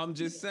 man. I'm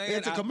just saying.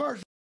 It's a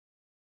commercial.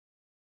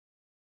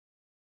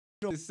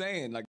 I'm just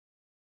saying, like,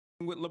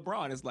 with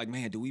LeBron, it's like,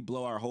 man, do we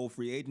blow our whole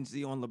free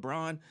agency on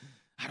LeBron?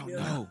 I don't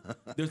know.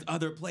 There's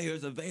other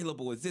players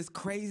available. Is this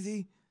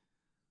crazy?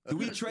 Do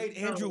we trade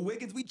Andrew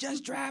Wiggins? We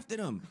just drafted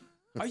him.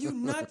 Are you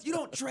nuts? You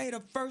don't trade a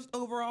first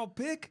overall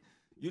pick.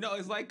 You know,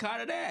 it's like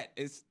kind of that.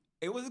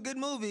 It was a good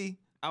movie.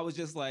 I was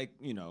just like,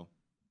 I'm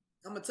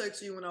gonna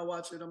text you when I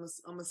watch it. I'm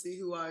gonna see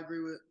who I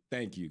agree with.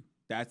 Thank you.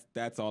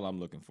 That's all I'm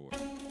looking for.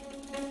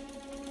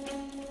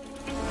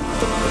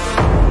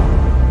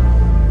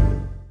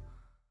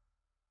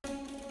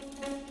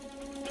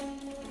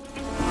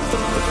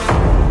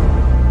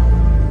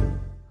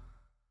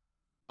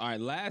 All right,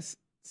 last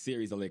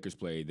series the Lakers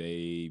played,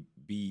 they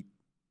beat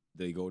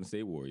the Golden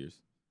State Warriors.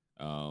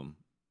 A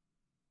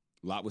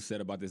lot was said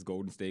about this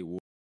Golden State Warriors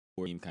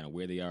team, kind of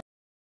where they are.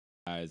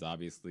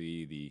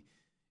 Obviously, the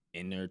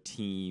inner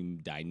team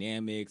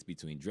dynamics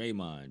between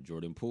Draymond,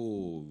 Jordan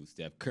Poole,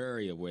 Steph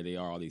Curry, of where they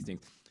are, all these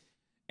things.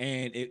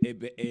 And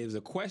it was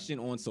a question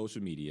on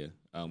social media,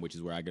 which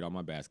is where I get all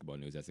my basketball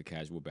news as a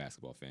casual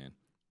basketball fan,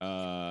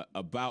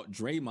 about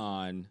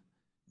Draymond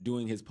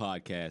doing his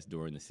podcast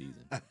during the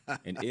season.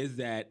 And is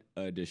that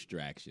a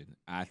distraction?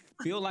 I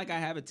feel like I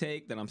have a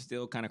take that I'm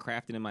still kind of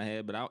crafting in my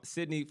head, but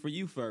Sydney, for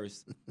you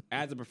first,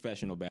 as a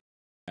professional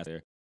basketball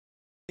player,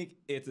 I think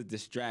it's a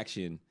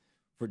distraction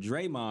for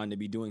Draymond to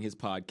be doing his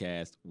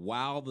podcast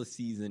while the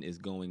season is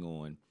going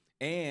on.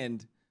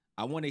 And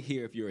I want to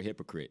hear if you're a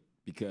hypocrite,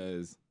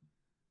 because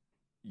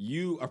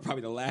you are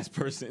probably the last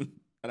person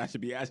that I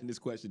should be asking this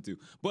question to.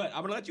 But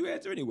I'm going to let you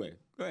answer anyway.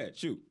 Go ahead,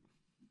 shoot.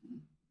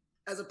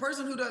 As a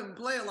person who doesn't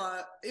play a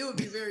lot, it would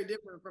be very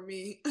different for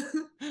me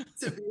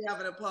to be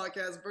having a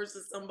podcast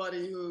versus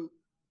somebody who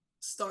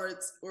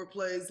starts or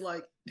plays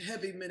like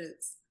heavy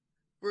minutes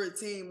for a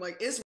team. Like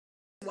it's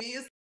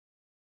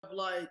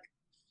like,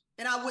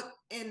 and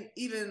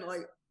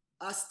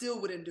I still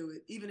wouldn't do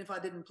it. Even if I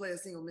didn't play a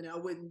single minute, I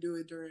wouldn't do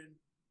it during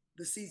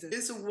the season.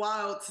 It's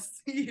wild to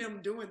see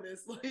him doing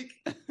this, like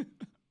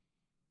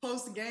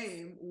post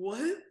game.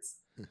 What?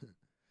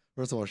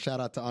 First of all,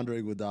 shout out to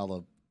Andre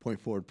Iguodala, Point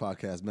Forward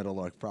Podcast,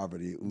 Meadowlark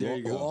Property,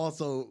 who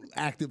also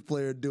active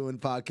player doing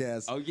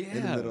podcasts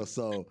in the middle.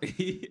 So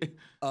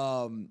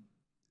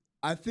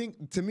I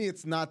think, to me,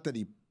 it's not that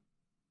he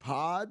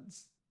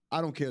pods. I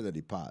don't care that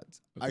he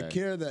pods. Okay. I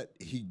care that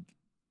he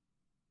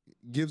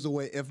gives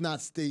away, if not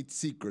state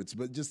secrets,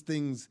 but just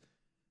things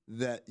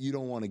that you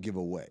don't want to give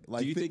away.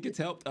 Like, do you think it's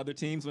helped other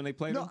teams when they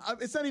play them? No,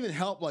 it's not even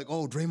help. Like,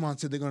 oh, Draymond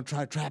said they're going to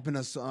try trapping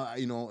us.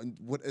 And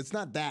it's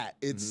not that.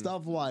 It's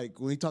stuff like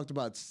when he talked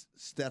about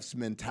Steph's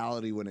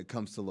mentality when it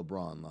comes to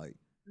LeBron. Like,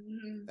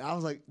 I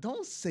was like,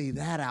 don't say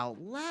that out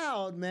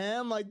loud,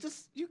 man. Like,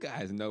 just you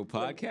guys know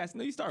podcasts.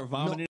 No, you start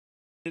vomiting.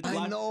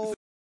 I know.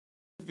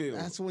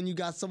 That's when you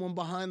got someone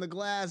behind the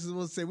glass and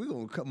will say, we're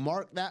going to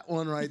mark that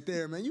one right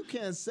there, man. You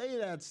can't say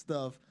that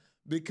stuff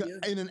because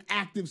in an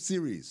active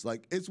series.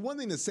 Like, it's one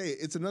thing to say it.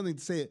 It's another thing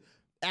to say it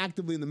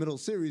actively in the middle of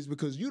the series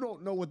because you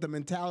don't know what the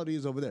mentality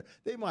is over there.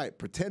 They might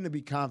pretend to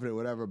be confident or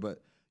whatever,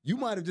 but you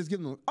might have just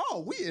given them,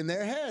 we in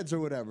their heads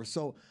or whatever.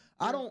 So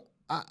I don't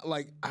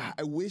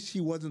I wish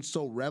he wasn't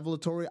so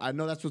revelatory. I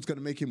know that's what's going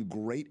to make him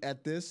great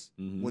at this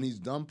when he's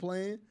done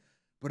playing.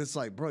 But it's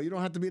like, bro, you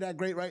don't have to be that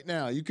great right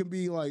now. You can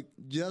be like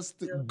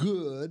just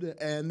good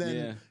and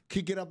then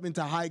kick it up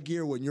into high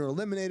gear when you're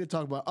eliminated,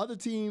 talk about other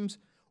teams,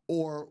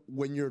 or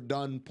when you're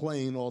done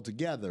playing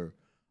altogether.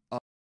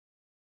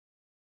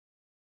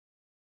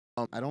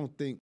 I don't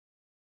think,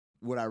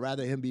 would I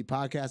rather him be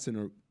podcasting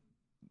or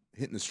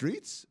hitting the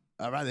streets?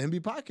 I'd rather him be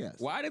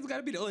podcasting. Why does it got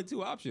to be the only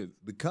two options?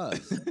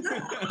 Because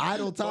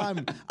idle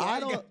time,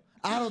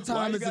 idle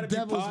time is the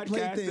devil's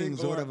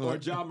playthings or whatever. Or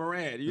John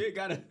Moran. You ain't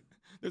got to.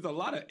 There's a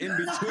lot of in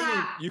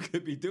between you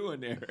could be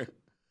doing there.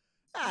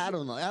 I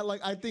don't know.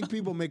 I think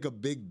people make a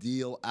big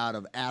deal out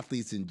of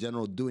athletes in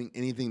general doing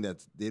anything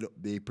that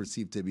they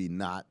perceive to be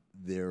not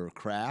their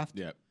craft.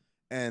 Yep.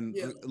 And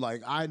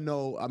like I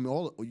know, I mean,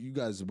 all you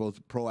guys are both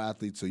pro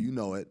athletes, so you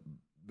know it.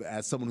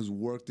 As someone who's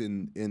worked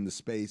in the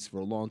space for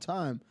a long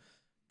time,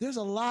 there's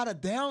a lot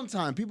of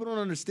downtime. People don't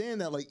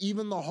understand that. Like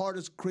even the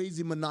hardest,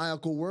 crazy,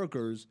 maniacal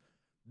workers,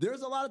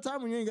 there's a lot of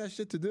time when you ain't got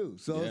shit to do.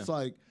 So it's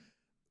like.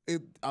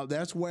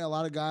 That's why a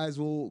lot of guys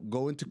will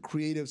go into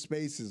creative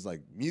spaces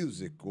like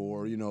music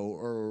or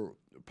or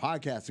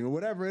podcasting or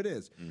whatever it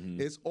is.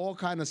 It's all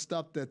kind of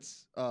stuff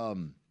that's I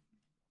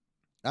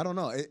don't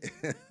know.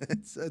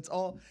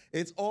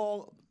 It's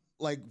all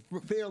like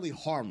fairly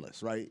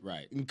harmless, right?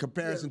 Right. In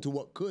comparison to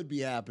what could be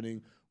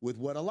happening with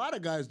what a lot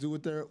of guys do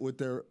with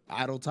their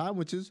idle time,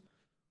 which is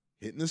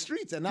hitting the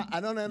streets, and not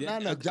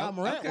in a John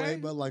Morant way,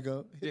 but like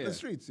hitting the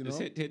streets, Just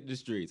hit the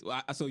streets. Well,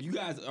 so you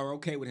guys are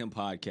okay with him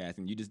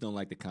podcasting. You just don't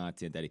like the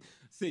content that he.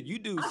 Sid, you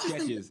do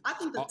sketches. I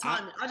think the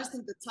timing. I just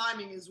think the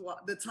timing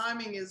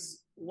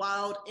is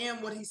wild,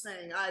 and what he's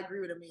saying. I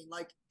agree with him.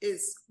 Like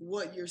it's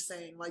what you're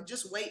saying. Like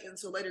just wait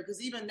until later,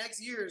 because even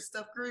next year,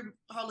 Steph Curry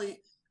hardly.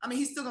 I mean,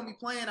 he's still gonna be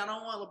playing. I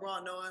don't want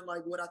LeBron knowing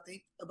like what I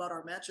think about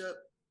our matchup.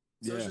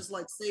 So it's just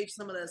like save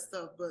some of that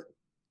stuff, but.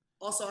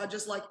 Also, I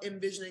just like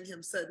envisioning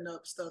him setting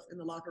up stuff in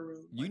the locker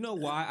room. You know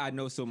why I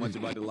know so much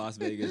about the Las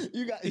Vegas?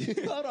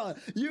 Hold on.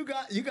 You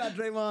got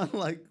Draymond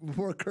like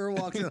before Kerr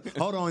walks in.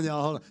 Hold on,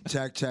 y'all. Hold on.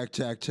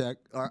 Check.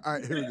 All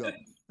right, here we go.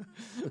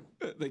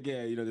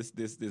 Again,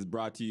 this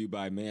brought to you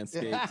by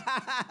Manscaped.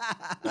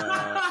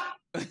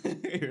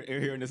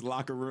 Here in this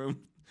locker room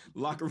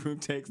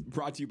takes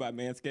brought to you by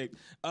Manscaped.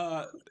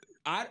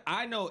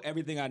 I know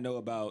everything I know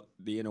about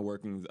the inner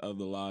workings of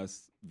the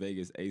Las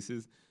Vegas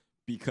Aces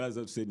because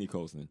of Sydney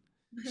Colson.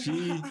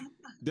 She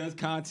does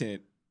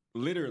content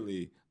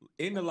literally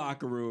in the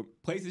locker room,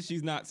 places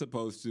she's not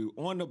supposed to,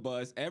 on the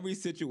bus, every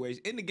situation,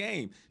 in the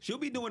game. She'll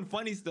be doing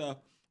funny stuff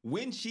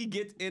when she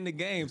gets in the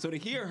game. So to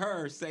hear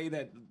her say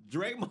that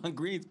Draymond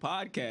Green's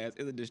podcast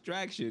is a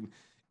distraction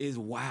is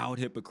wild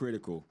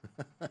hypocritical.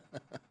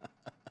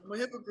 I'm a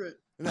hypocrite.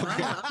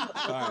 Okay.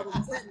 All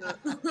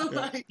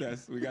right.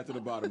 We got to the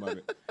bottom of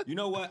it. You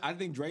know what? I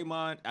think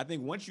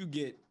once you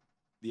get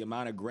the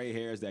amount of gray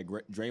hairs that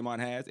Draymond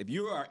has, if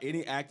you are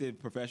any active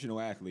professional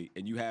athlete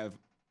and you have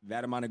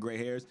that amount of gray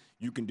hairs,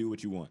 you can do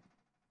what you want.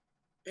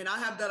 And I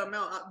have that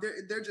amount.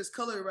 They're just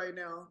colored right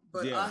now,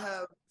 but I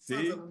have.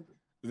 See,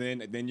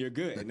 then you're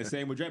good. And the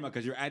same with Draymond,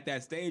 because you're at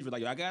that stage where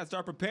like, I gotta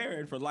start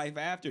preparing for life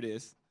after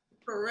this.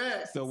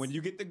 Correct. So when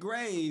you get the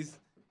grays,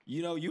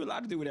 you're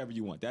allowed to do whatever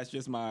you want.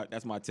 That's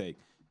my take.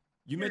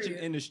 You mentioned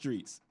in the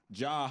streets,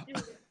 Ja.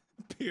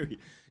 Period.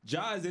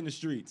 Ja is in the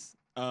streets.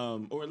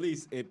 Or at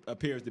least it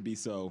appears to be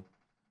so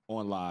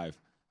on live.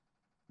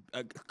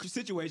 A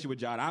situation with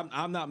John,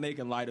 I'm not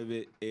making light of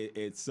it.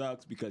 It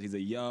sucks because he's a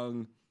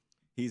young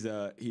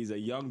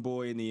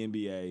boy in the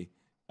NBA.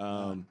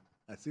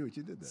 I see what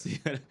you did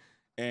there.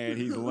 And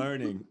he's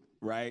learning,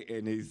 right?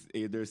 And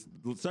there's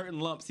certain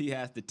lumps he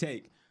has to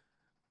take.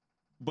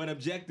 But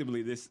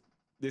objectively, this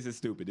is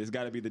stupid. This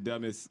got to be the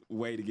dumbest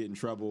way to get in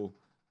trouble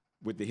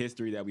with the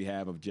history that we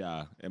have of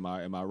Ja. Am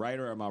I right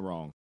or am I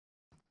wrong?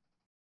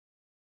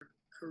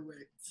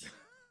 Correct.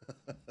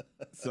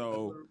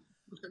 So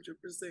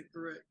 100%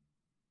 correct.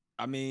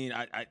 I mean,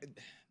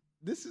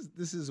 this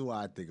is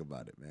why I think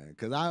about it, man.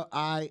 Because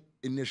I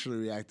initially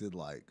reacted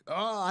like,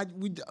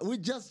 we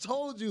just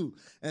told you,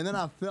 and then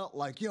I felt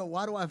like,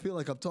 why do I feel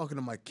like I'm talking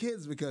to my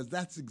kids? Because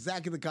that's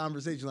exactly the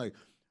conversation. Like,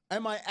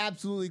 am I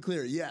absolutely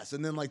clear? Yes.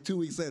 And then like 2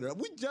 weeks later,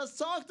 we just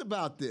talked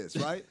about this,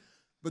 right?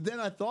 But then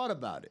I thought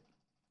about it.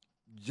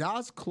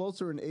 Ja's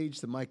closer in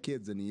age to my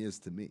kids than he is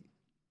to me.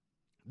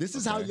 This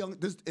is how young.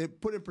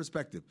 Put in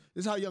perspective.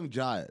 This is how young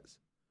Ja is.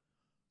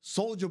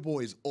 Soulja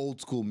Boy's old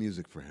school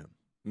music for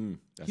him.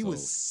 He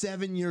was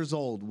 7 years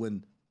old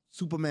when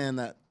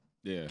Superman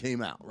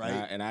came out,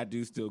 right? And I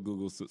do still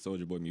Google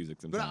Soulja Boy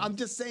music sometimes. But I'm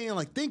just saying,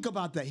 like, think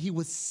about that. He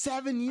was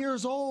 7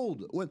 years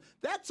old when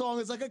that song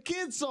is like a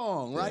kid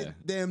song, right? Yeah.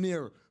 Damn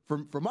near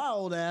for my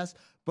old ass.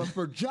 But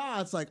for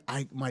Ja, it's like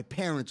my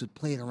parents would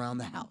play it around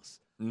the house.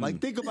 Like,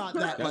 think about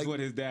that. That's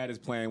what his dad is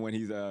playing when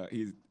he's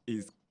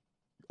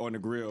on the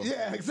grill.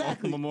 Yeah,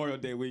 exactly. On Memorial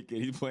Day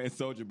weekend, he's playing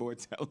Soulja Boy.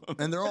 Tell him.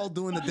 And they're all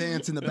doing the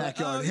dance in the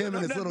backyard. Him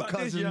and his little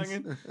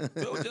cousins.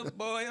 Soulja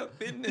Boy up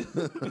in this.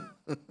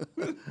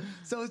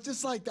 So it's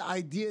just like the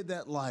idea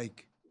that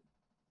like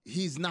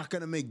he's not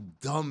going to make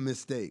dumb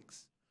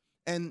mistakes.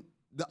 And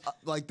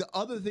the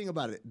other thing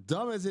about it,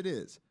 dumb as it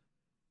is,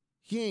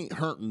 he ain't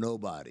hurt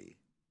nobody.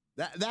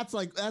 That's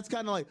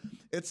kind of like,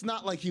 it's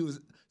not like he was.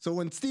 So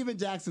when Steven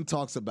Jackson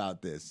talks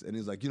about this, and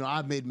he's like,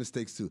 I've made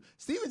mistakes too.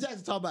 Steven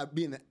Jackson talked about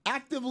being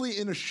actively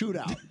in a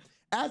shootout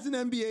as an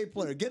NBA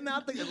player, getting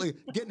out there,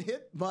 getting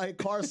hit by a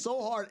car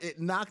so hard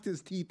it knocked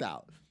his teeth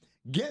out.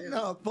 Getting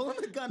up,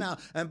 pulling the gun out,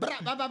 and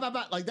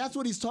like that's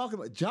what he's talking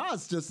about.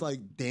 Ja's just like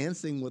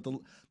dancing with the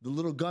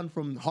little gun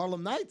from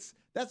Harlem Nights.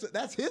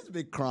 That's his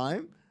big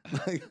crime.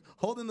 Like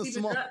holding the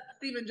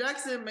Steven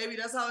Jackson, maybe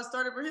that's how it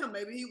started for him.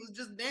 Maybe he was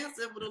just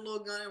dancing with a little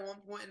gun at one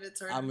point and it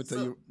turned. I'm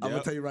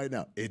gonna tell you right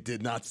now, it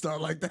did not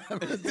start like that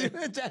for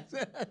Steven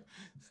Jackson.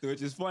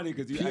 Which is funny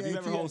because have you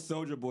ever heard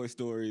Soulja Boy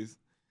stories?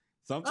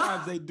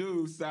 Sometimes they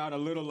do sound a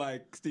little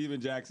like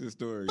Steven Jackson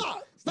stories.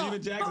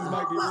 Steven Jackson's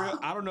might be real.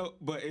 I don't know,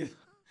 but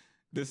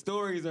the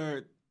stories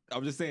are.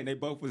 I'm just saying they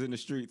both was in the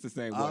streets the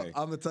same way.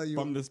 I'm gonna tell you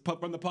from the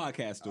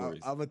podcast stories.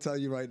 I'm gonna tell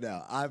you right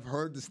now. I've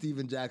heard the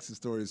Steven Jackson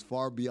stories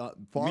far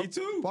beyond. Me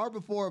too. Far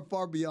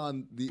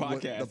beyond the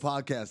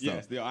podcast.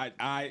 Yes, stuff.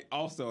 I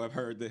also have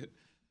heard the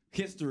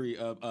history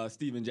of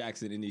Steven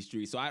Jackson in these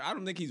streets. So I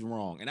don't think he's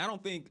wrong, and I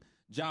don't think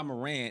Ja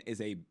Morant is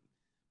a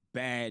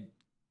bad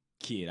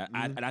kid.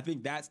 And I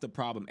think that's the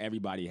problem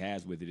everybody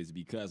has with it is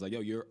because like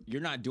you're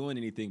not doing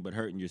anything but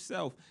hurting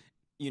yourself,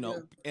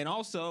 and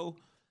also,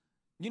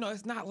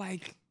 it's not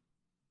like.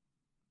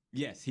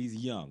 Yes, he's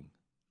young.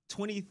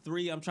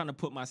 23, I'm trying to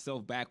put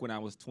myself back when I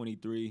was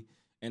 23,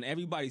 and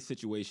everybody's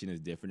situation is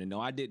different. And no,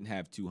 I didn't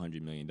have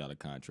 $200 million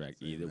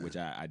contract either, which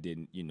I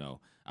didn't,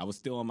 I was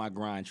still on my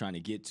grind trying to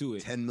get to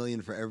it. $10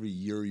 million for every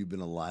year you've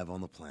been alive on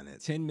the planet.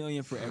 $10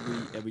 million for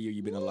every year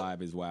you've been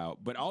alive as well.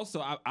 But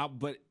also,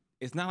 but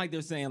it's not like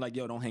they're saying like,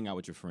 yo, don't hang out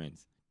with your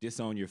friends.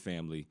 Disown your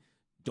family.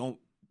 Don't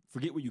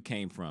forget where you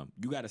came from.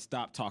 You got to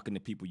stop talking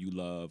to people you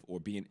love or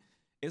being.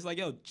 It's like,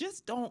 yo,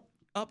 just don't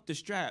up the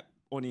strap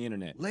on the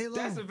internet.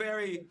 That's a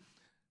very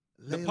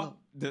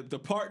the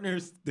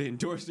partners, the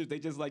endorsers, they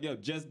just like, yo,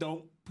 just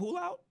don't pull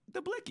out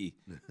the blicky.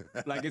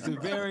 Like it's a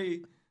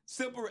very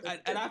simple,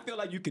 and I feel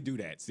like you could do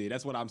that. See,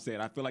 that's what I'm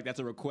saying. I feel like that's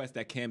a request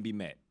that can be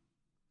met.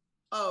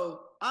 Oh,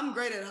 I'm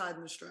great at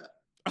hiding the strap.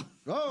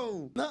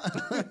 Oh, no.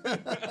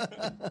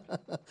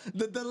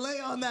 The delay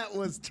on that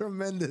was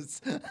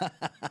tremendous.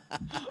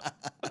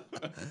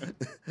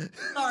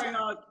 Sorry,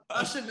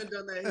 I shouldn't have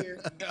done that here.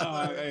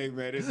 Hey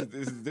man,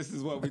 this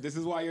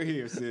is why you're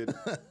here, Sid.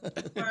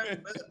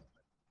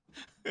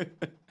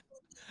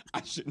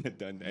 I shouldn't have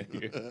done that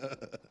here.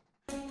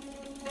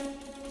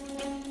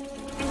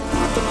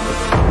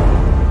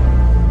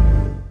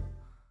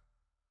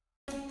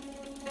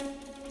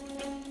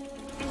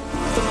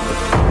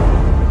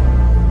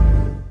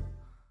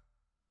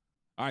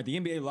 All right, the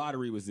NBA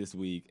lottery was this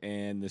week,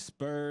 and the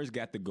Spurs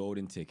got the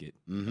golden ticket.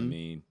 I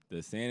mean,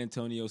 the San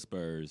Antonio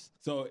Spurs.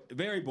 So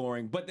very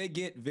boring, but they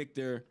get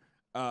Victor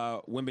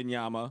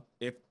Wembanyama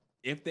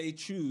if they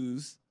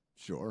choose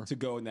to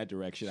go in that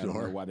direction. I don't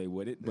know why they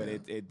wouldn't, but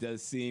it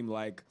does seem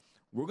like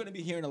we're going to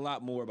be hearing a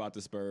lot more about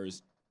the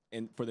Spurs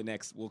and for the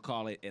next, we'll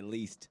call it at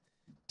least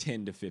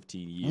 10 to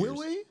 15 years. Will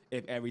we?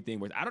 If everything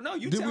was, I don't know.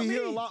 Did we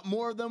hear a lot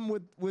more of them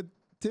with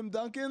Tim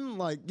Duncan?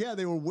 Like, yeah,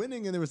 they were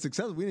winning and they were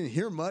successful. We didn't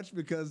hear much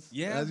because,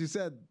 as you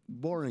said,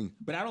 boring.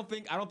 But I don't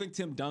think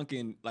Tim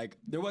Duncan, like,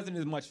 there wasn't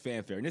as much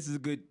fanfare. And this is a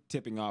good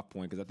tipping off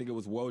point because I think it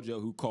was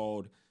Wojo who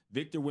called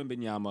Victor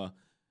Wembanyama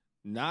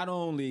not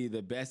only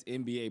the best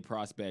NBA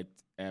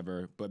prospect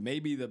ever, but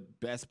maybe the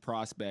best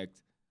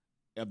prospect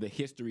of the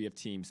history of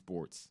team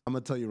sports. I'm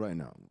going to tell you right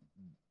now,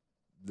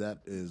 that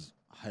is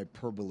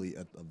hyperbole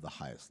of the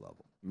highest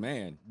level.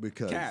 Man,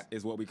 because cap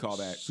is what we call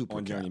that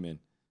on Journeymen.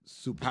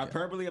 Super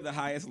hyperbole of the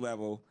highest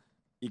level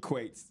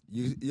equates.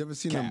 You ever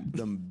seen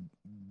them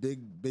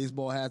big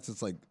baseball hats?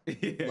 It's like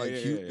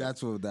huge.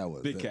 That's what that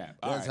was. Big cap.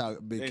 That's how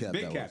big cap.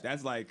 Big cap.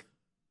 Was.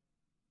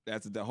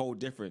 That's the whole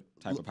different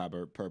type of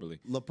hyperbole.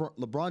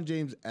 LeBron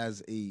James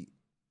as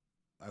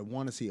I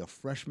want to see a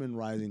freshman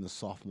rising to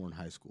sophomore in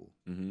high school.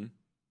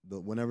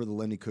 Whenever the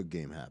Lenny Cook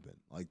game happened,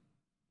 like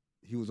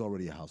he was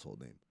already a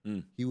household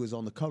name. He was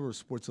on the cover of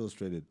Sports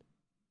Illustrated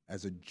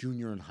as a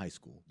junior in high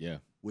school. Yeah.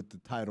 With the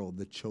title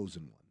The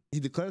Chosen One. He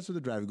declares for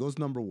the draft. He goes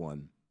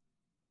 #1.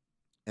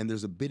 And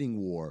there's a bidding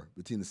war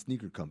between the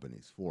sneaker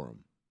companies for him.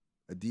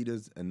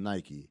 Adidas and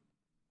Nike.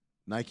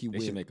 Nike They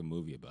should make a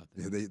movie about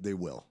this. Yeah, they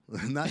will.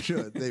 Not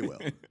sure. They will.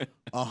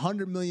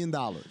 $100 million.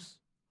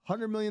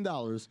 $100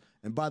 million.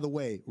 And by the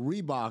way,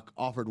 Reebok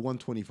offered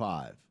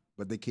 $125,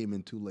 but they came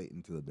in too late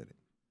into the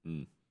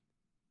bidding.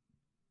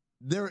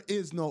 There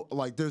is no,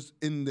 there's,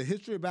 in the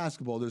history of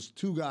basketball, there's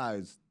two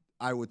guys,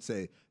 I would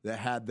say, that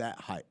had that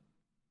hype.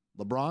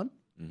 LeBron,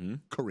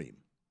 Kareem.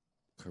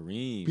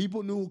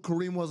 People knew who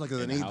Kareem was as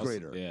an eighth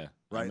grader. Yeah,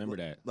 right? I remember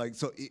that.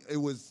 So it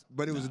was,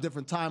 but it was a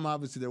different time.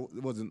 Obviously, there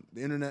wasn't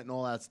the internet and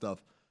all that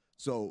stuff.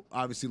 So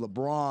obviously,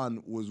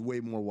 LeBron was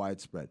way more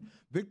widespread.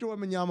 Victor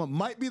Wembanyama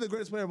might be the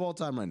greatest player of all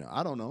time right now.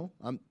 I don't know.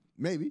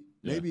 Maybe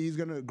he's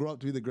gonna grow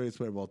up to be the greatest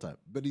player of all time.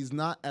 But he's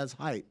not as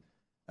hyped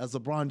as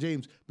LeBron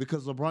James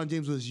because LeBron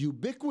James was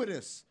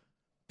ubiquitous.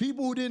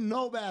 People who didn't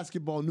know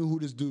basketball knew who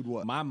this dude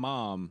was. My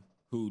mom,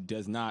 who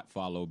does not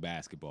follow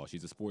basketball,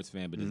 she's a sports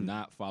fan, but does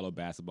not follow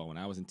basketball. When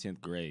I was in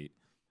 10th grade,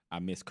 I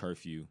missed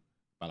curfew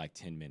by like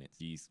 10 minutes.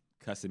 He's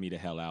cussing me the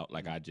hell out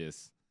like I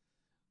just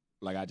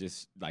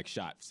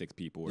shot 6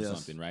 people or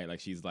something, right? Like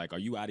she's like, "Are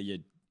you out of your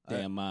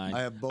damn mind?"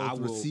 I have both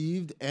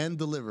received and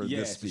delivered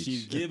this speech.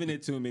 She's giving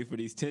it to me for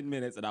these 10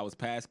 minutes that I was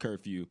past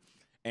curfew.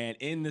 And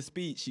in the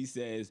speech, she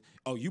says,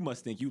 "Oh, you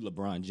must think you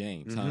LeBron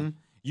James, huh?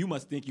 You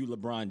must think you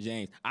LeBron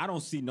James. I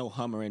don't see no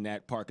Hummer in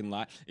that parking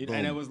lot."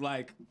 And it was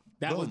like,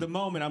 that was the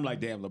moment. I'm like,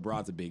 damn,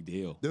 LeBron's a big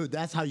deal. Dude,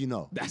 that's how you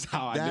know. That's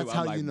how I knew.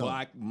 I'm like,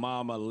 Black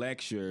Mama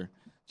lecture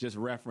just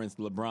referenced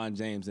LeBron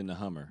James in the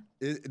Hummer.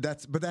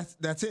 That's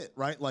it,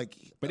 right? Like,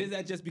 but is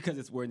that just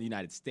because we're in the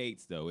United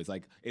States, though? It's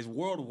like, it's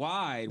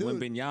worldwide when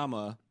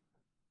Wembanyama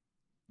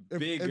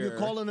bigger. If you're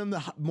calling him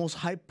the most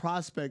hyped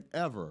prospect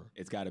ever,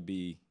 it's got to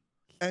be.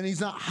 And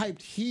he's not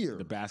hyped here.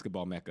 The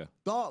basketball mecca.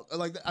 Dog,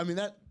 like, I mean,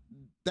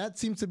 that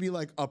seems to be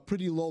like a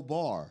pretty low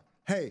bar.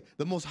 Hey,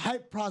 the most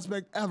hyped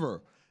prospect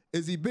ever.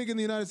 Is he big in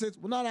the United States?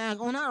 Well,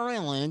 not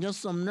really. Just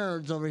some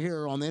nerds over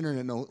here on the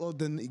internet know. Oh,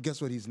 then guess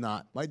what? He's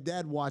not. My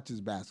dad watches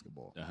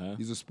basketball.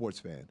 He's a sports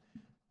fan.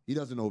 He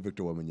doesn't know who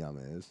Victor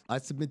Wembanyama is. I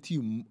submit to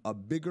you, a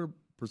bigger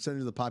percentage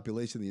of the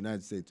population in the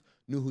United States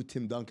knew who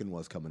Tim Duncan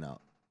was coming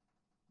out.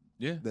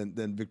 Yeah.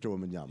 Than Victor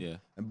Wembanyama. Yeah.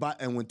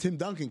 And when Tim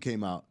Duncan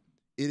came out,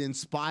 it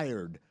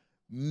inspired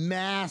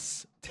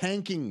mass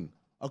tanking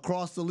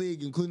across the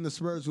league, including the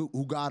Spurs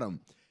who got him.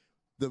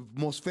 The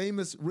most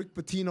famous Rick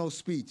Pitino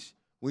speech,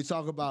 we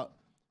talk about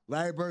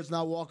Larry Bird's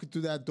not walking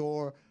through that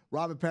door,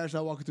 Robert Parrish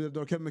not walking through that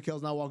door, Kevin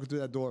McHale's not walking through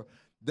that door.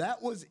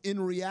 That was in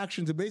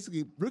reaction to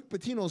basically Rick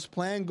Pitino's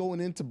plan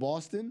going into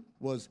Boston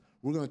was,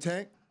 we're going to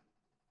tank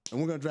and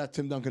we're going to draft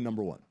Tim Duncan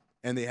 #1.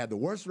 And they had the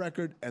worst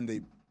record, and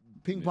they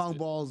ping pong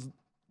balls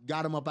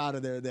got him up out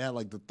of there. They had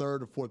like the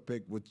 3rd or 4th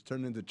pick, which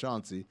turned into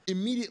Chauncey.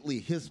 Immediately,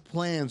 his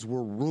plans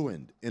were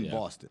ruined in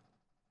Boston.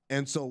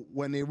 And so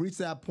when they reached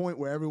that point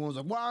where everyone was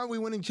like, why aren't we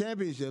winning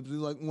championships? He's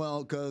like,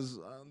 well, because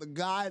the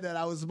guy that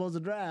I was supposed to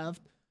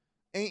draft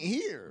ain't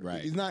here.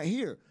 Right. He's not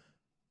here.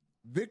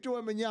 Victor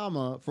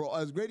Wembanyama, for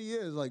as great he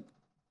is, like,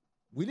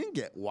 we didn't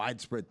get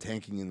widespread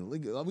tanking in the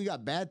league. We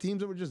got bad teams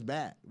that were just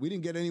bad. We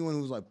didn't get anyone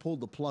who was like pulled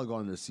the plug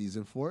on their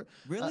season for it.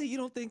 Really? You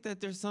don't think that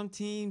there's some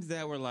teams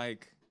that were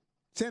like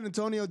San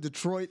Antonio,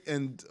 Detroit,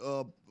 and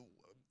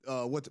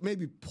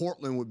maybe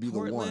Portland would be the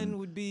one. Portland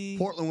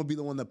would be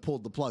the one that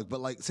pulled the plug.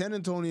 But like San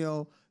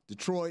Antonio,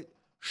 Detroit,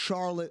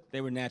 Charlotte, they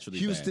were naturally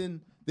Houston.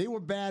 bad. They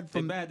were bad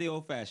from the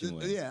old-fashioned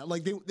way. Yeah,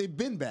 like they've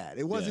been bad.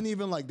 It wasn't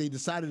even like they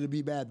decided to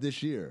be bad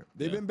this year.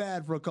 They've been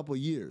bad for a couple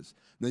of years.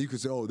 Now you could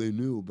say, oh, they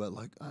knew, but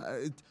like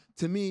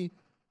to me,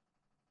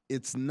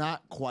 it's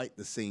not quite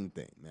the same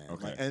thing, man.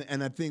 Okay. Like,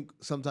 and I think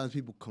sometimes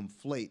people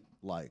conflate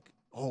like,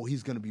 oh,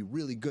 he's going to be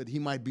really good. He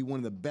might be one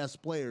of the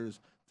best players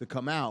to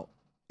come out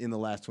in the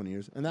last 20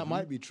 years, and that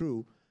might be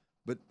true.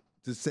 But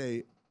to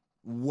say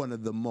one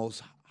of the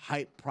most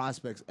hyped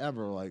prospects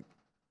ever, like,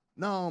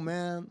 no,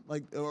 man,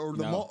 like, or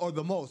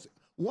the most,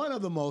 one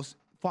of the most,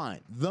 fine.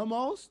 The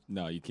most?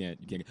 No, you can't.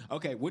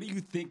 Okay, what do you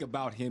think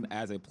about him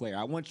as a player?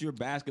 I want your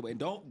basketball, and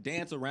don't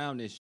dance around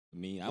this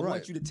I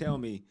want you to tell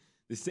me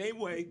the same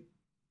way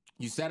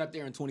you sat up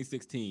there in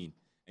 2016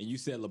 and you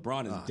said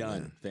LeBron is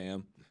done,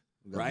 fam.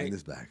 Right?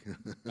 This back.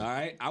 All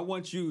right? I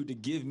want you to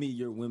give me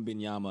your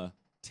Wembanyama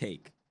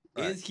take.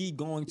 Right. Is he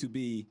going to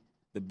be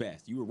the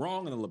best? You were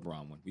wrong on the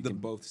LeBron one. We can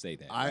both say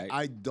that.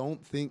 I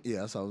don't think,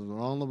 yes, I was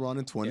wrong on LeBron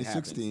in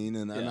 2016,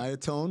 and I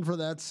atoned for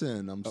that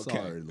sin. I'm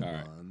sorry,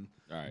 LeBron.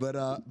 All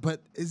right.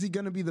 But is he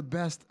going to be the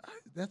best?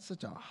 That's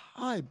such a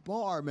high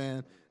bar,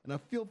 man. And I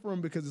feel for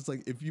him because it's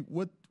like,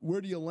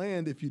 where do you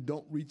land if you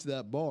don't reach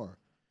that bar,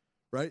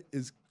 right?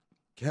 Is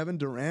Kevin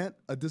Durant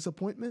a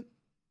disappointment?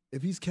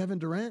 If he's Kevin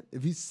Durant,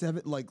 if he's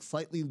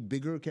slightly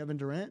bigger Kevin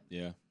Durant,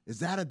 is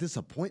that a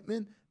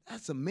disappointment?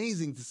 That's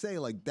amazing to say.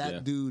 Like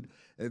that dude,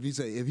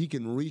 if he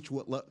can reach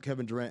what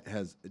Kevin Durant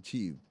has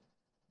achieved,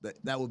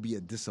 that would be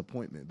a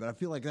disappointment. But I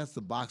feel like that's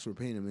the box we're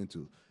painting him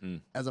into.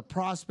 As a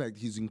prospect,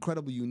 he's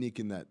incredibly unique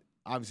in that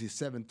obviously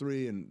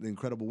 7'3" and the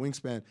incredible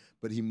wingspan,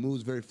 but he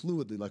moves very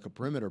fluidly like a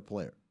perimeter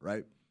player,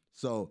 right?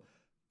 So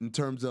in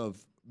terms of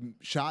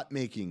shot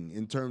making,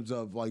 in terms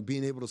of like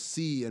being able to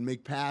see and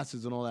make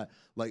passes and all that,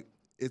 like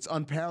it's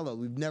unparalleled.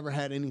 We've never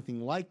had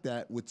anything like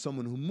that with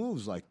someone who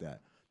moves like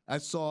that. I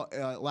saw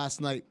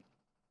last night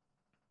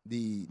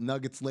the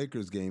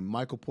Nuggets-Lakers game.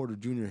 Michael Porter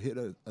Jr. hit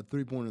a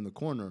three-pointer in the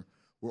corner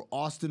where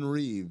Austin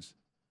Reeves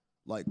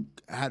like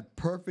had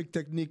perfect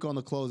technique on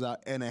the closeout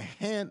and a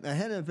hand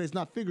in the face,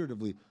 not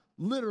figuratively,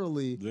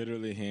 literally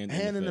hand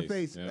in the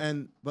face.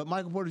 Yep. But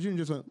Michael Porter Jr.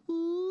 just went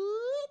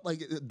like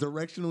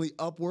directionally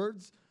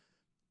upwards,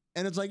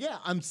 and it's like, yeah,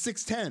 I'm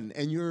 6'10"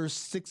 and you're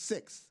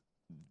 6'6".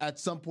 At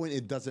some point,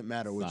 it doesn't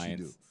matter what you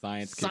do.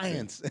 Science,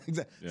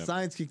 exactly. Yep.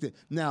 Science kicked in.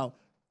 Now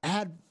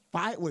add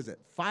 5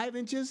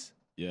 inches?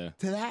 Yeah.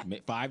 To that?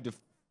 5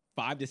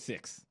 to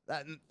 6.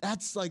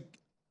 That's like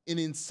an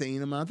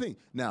insane amount of thing.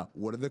 Now,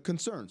 what are the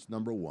concerns?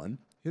 Number one,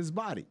 his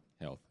body.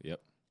 Health.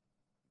 Yep.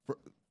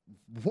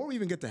 Before we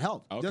even get to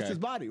health, Okay. just his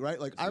body, right?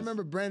 Like I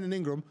remember Brandon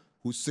Ingram,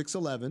 who's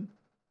 6'11",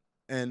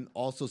 and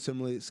also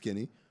similarly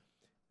skinny,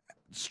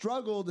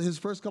 struggled his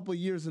first couple of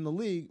years in the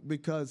league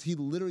because he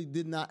literally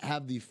did not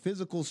have the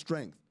physical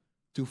strength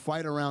to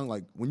fight around.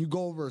 Like when you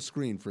go over a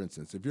screen, for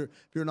instance, if you're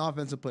an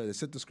offensive player, they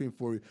set the screen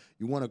for you,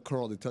 you want to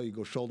curl, they tell you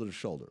go shoulder to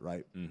shoulder,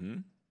 right? Mm-hmm.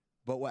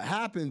 But what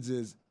happens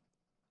is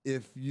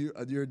if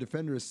your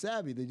defender is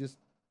savvy, they just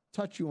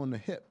touch you on the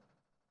hip.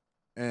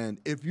 And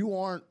if you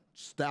aren't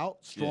stout,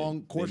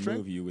 strong, core they strength,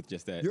 move you with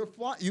just that.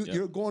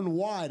 You're going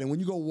wide, and when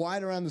you go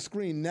wide around the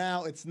screen,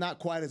 now it's not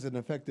quite as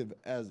effective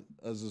as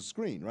a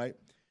screen, right?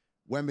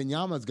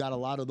 Wembanyama's got a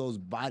lot of those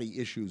body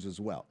issues as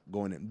well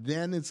going in.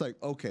 Then it's like,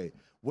 okay,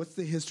 what's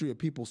the history of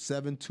people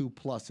 7'2"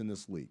 plus in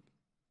this league?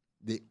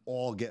 They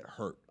all get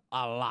hurt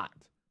a lot,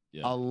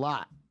 a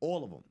lot,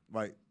 all of them,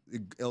 right?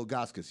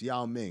 Ilgauskas,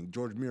 Yao Ming,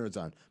 George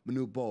Mirazan,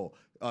 Manu Bol,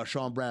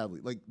 Sean Bradley,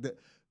 like the.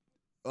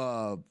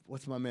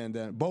 What's my man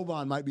Dan?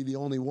 Boban might be the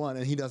only one,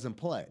 and he doesn't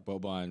play.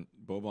 Boban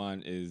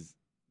is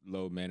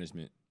load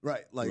management,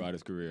 right? Like throughout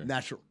his career,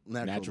 natural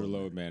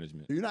load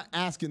management. You're not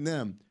asking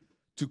them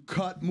to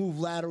cut, move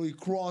laterally,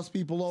 cross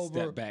people over,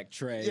 step back,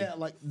 tray,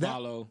 like that,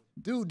 follow.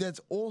 Dude, that's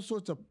all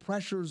sorts of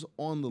pressures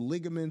on the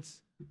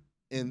ligaments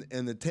and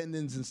the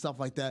tendons and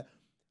stuff like that.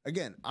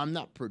 Again, I'm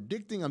not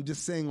predicting. I'm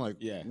just saying, like,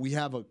 we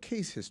have a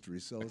case history.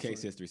 So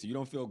history. So you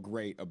don't feel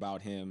great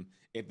about him.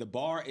 If the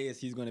bar is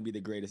he's going to be the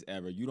greatest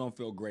ever, you don't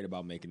feel great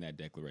about making that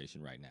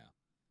declaration right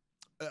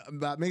now.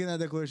 About making that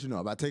declaration, no.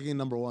 About taking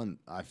number one,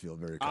 I feel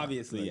very confident.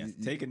 Obviously, yes.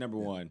 Taking number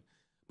one.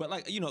 But,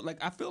 like,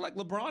 I feel like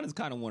LeBron is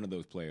kind of one of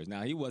those players.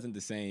 Now, he wasn't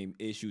the same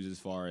issues as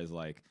far as,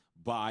 like,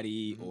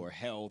 body or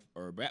health,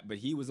 but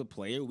he was a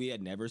player we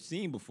had never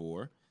seen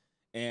before.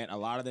 And a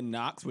lot of the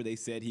knocks where they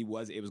said it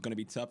was going to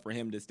be tough for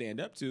him to stand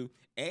up to,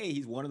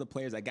 he's one of the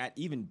players that got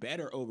even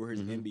better over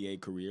his NBA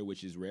career,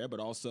 which is rare,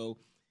 but also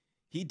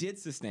he did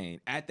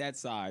sustain at that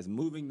size,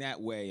 moving that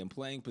way and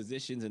playing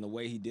positions in the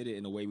way he did it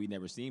in a way we'd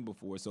never seen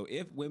before. So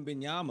if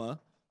Wembanyama,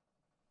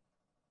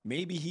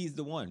 maybe he's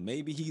the one.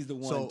 Maybe he's the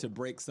one to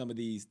break some of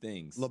these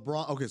things.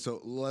 LeBron, okay,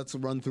 so let's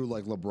run through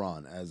like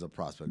LeBron as a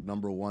prospect.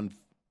 Number one,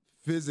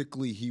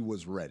 physically he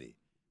was ready.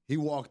 He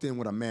walked in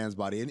with a man's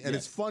body. And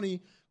it's funny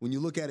when you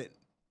look at it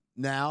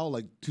now,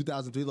 like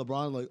 2003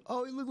 LeBron, like,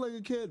 oh, he looked like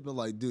a kid. But,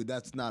 like, dude,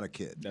 that's not a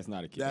kid. That's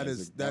not a kid.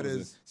 That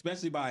is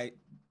especially by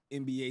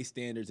NBA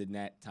standards in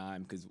that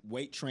time, because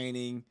weight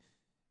training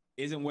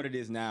isn't what it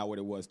is now, what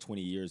it was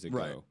 20 years ago.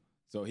 Right.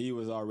 So he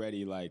was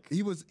already like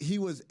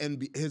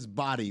his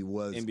body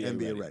was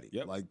NBA ready.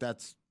 Yep. Like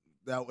that.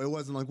 It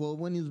wasn't like, well,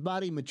 when his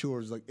body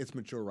matures, like it's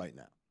mature right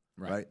now.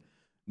 Right.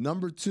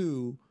 Number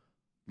two,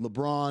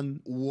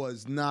 LeBron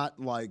was not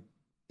like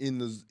in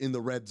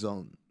the red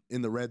zone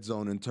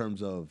in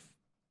terms of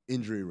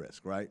injury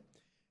risk, right?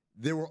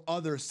 There were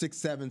other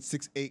 6'7",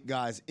 6'8"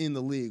 guys in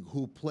the league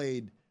who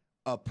played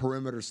a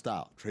perimeter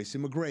style. Tracy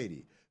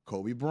McGrady,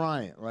 Kobe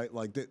Bryant, right?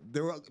 Like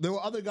there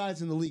were other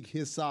guys in the league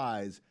his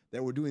size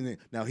that were doing things.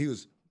 Now he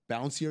was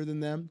bouncier than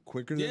them,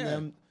 quicker than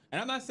them.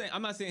 And I'm not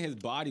saying his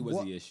body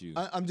was the issue.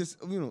 I'm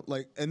just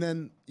and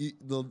then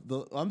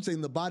I'm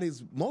saying the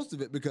body's most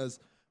of it, because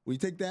when you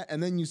take that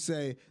and then you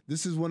say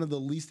this is one of the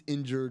least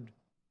injured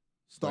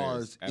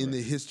stars in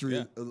the history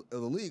of the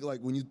league.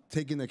 Like when you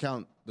take into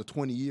account the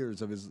 20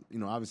 years of his,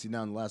 obviously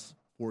now in the last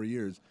 4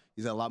 years,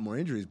 he's had a lot more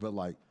injuries, but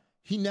like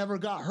he never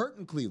got hurt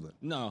in Cleveland.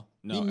 No.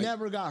 He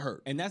never got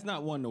hurt. And that's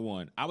not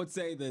one-to-one. I would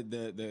say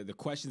the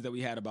questions that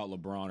we had about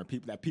LeBron,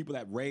 or people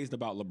that raised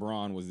about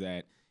LeBron, was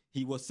that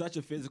he was such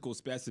a physical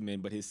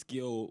specimen, but his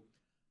skill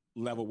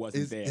level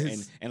wasn't there.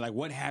 And like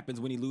what happens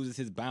when he loses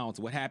his bounce?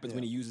 What happens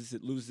when he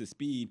loses his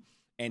speed?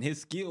 And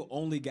his skill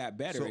only got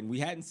better, and we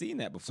hadn't seen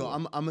that before. So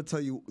I'm going to tell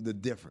you the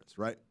difference,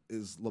 right?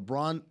 Is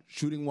LeBron,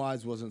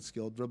 shooting-wise, wasn't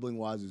skilled.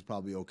 Dribbling-wise, he's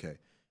probably okay.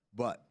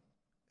 But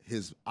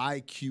his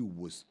IQ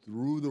was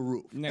through the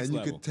roof. Next and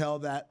level. You could tell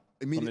that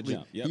immediately.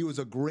 From the jump, He was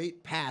a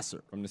great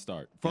passer. From the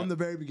start. From the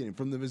very beginning,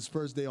 from his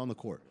first day on the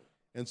court.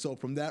 And so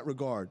from that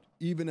regard,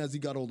 even as he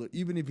got older,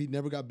 even if he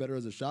never got better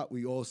as a shot,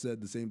 we all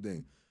said the same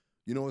thing.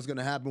 You know what's going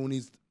to happen when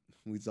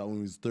we thought when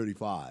he was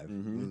 35.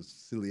 It was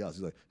silly us.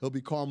 He's like, he'll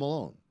be Karl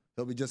Malone.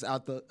 He'll be just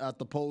at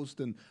the post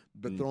and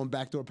throwing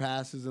backdoor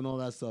passes and all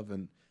that stuff.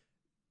 And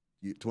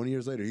 20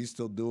 years later, he's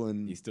still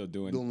doing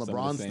LeBron some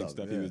of the same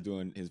stuff he was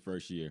doing his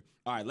first year.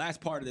 All right, last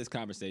part of this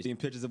conversation. Seeing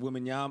pictures of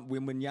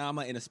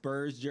Wembanyama in a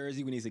Spurs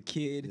jersey when he's a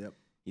kid. Yep.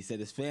 He said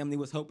his family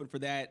was hoping for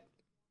that.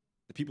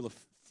 The people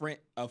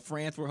of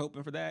France were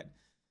hoping for that.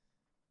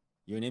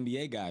 You're an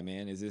NBA guy,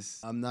 man. Is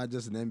this? I'm not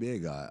just an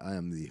NBA guy. I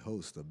am the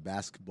host of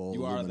Basketball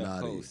Illuminati. You are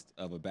the host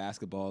of a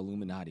Basketball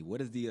Illuminati. What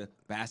does the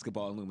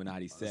Basketball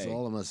Illuminati say? So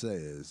all I'm going to say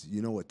is,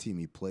 you know what team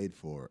he played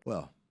for?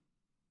 Well,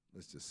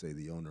 let's just say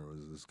the owner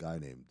was this guy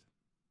named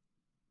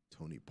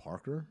Tony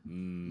Parker.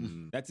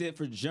 That's it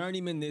for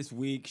Journeymen this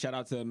week. Shout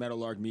out to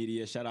Meadowlark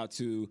Media. Shout out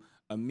to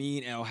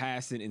Amin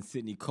Elhassan and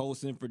Sydney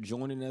Colson for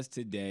joining us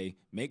today.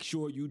 Make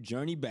sure you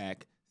journey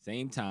back,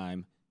 same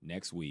time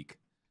next week.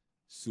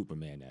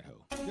 Superman that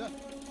hoe. Yeah.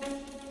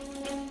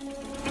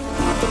 Peace.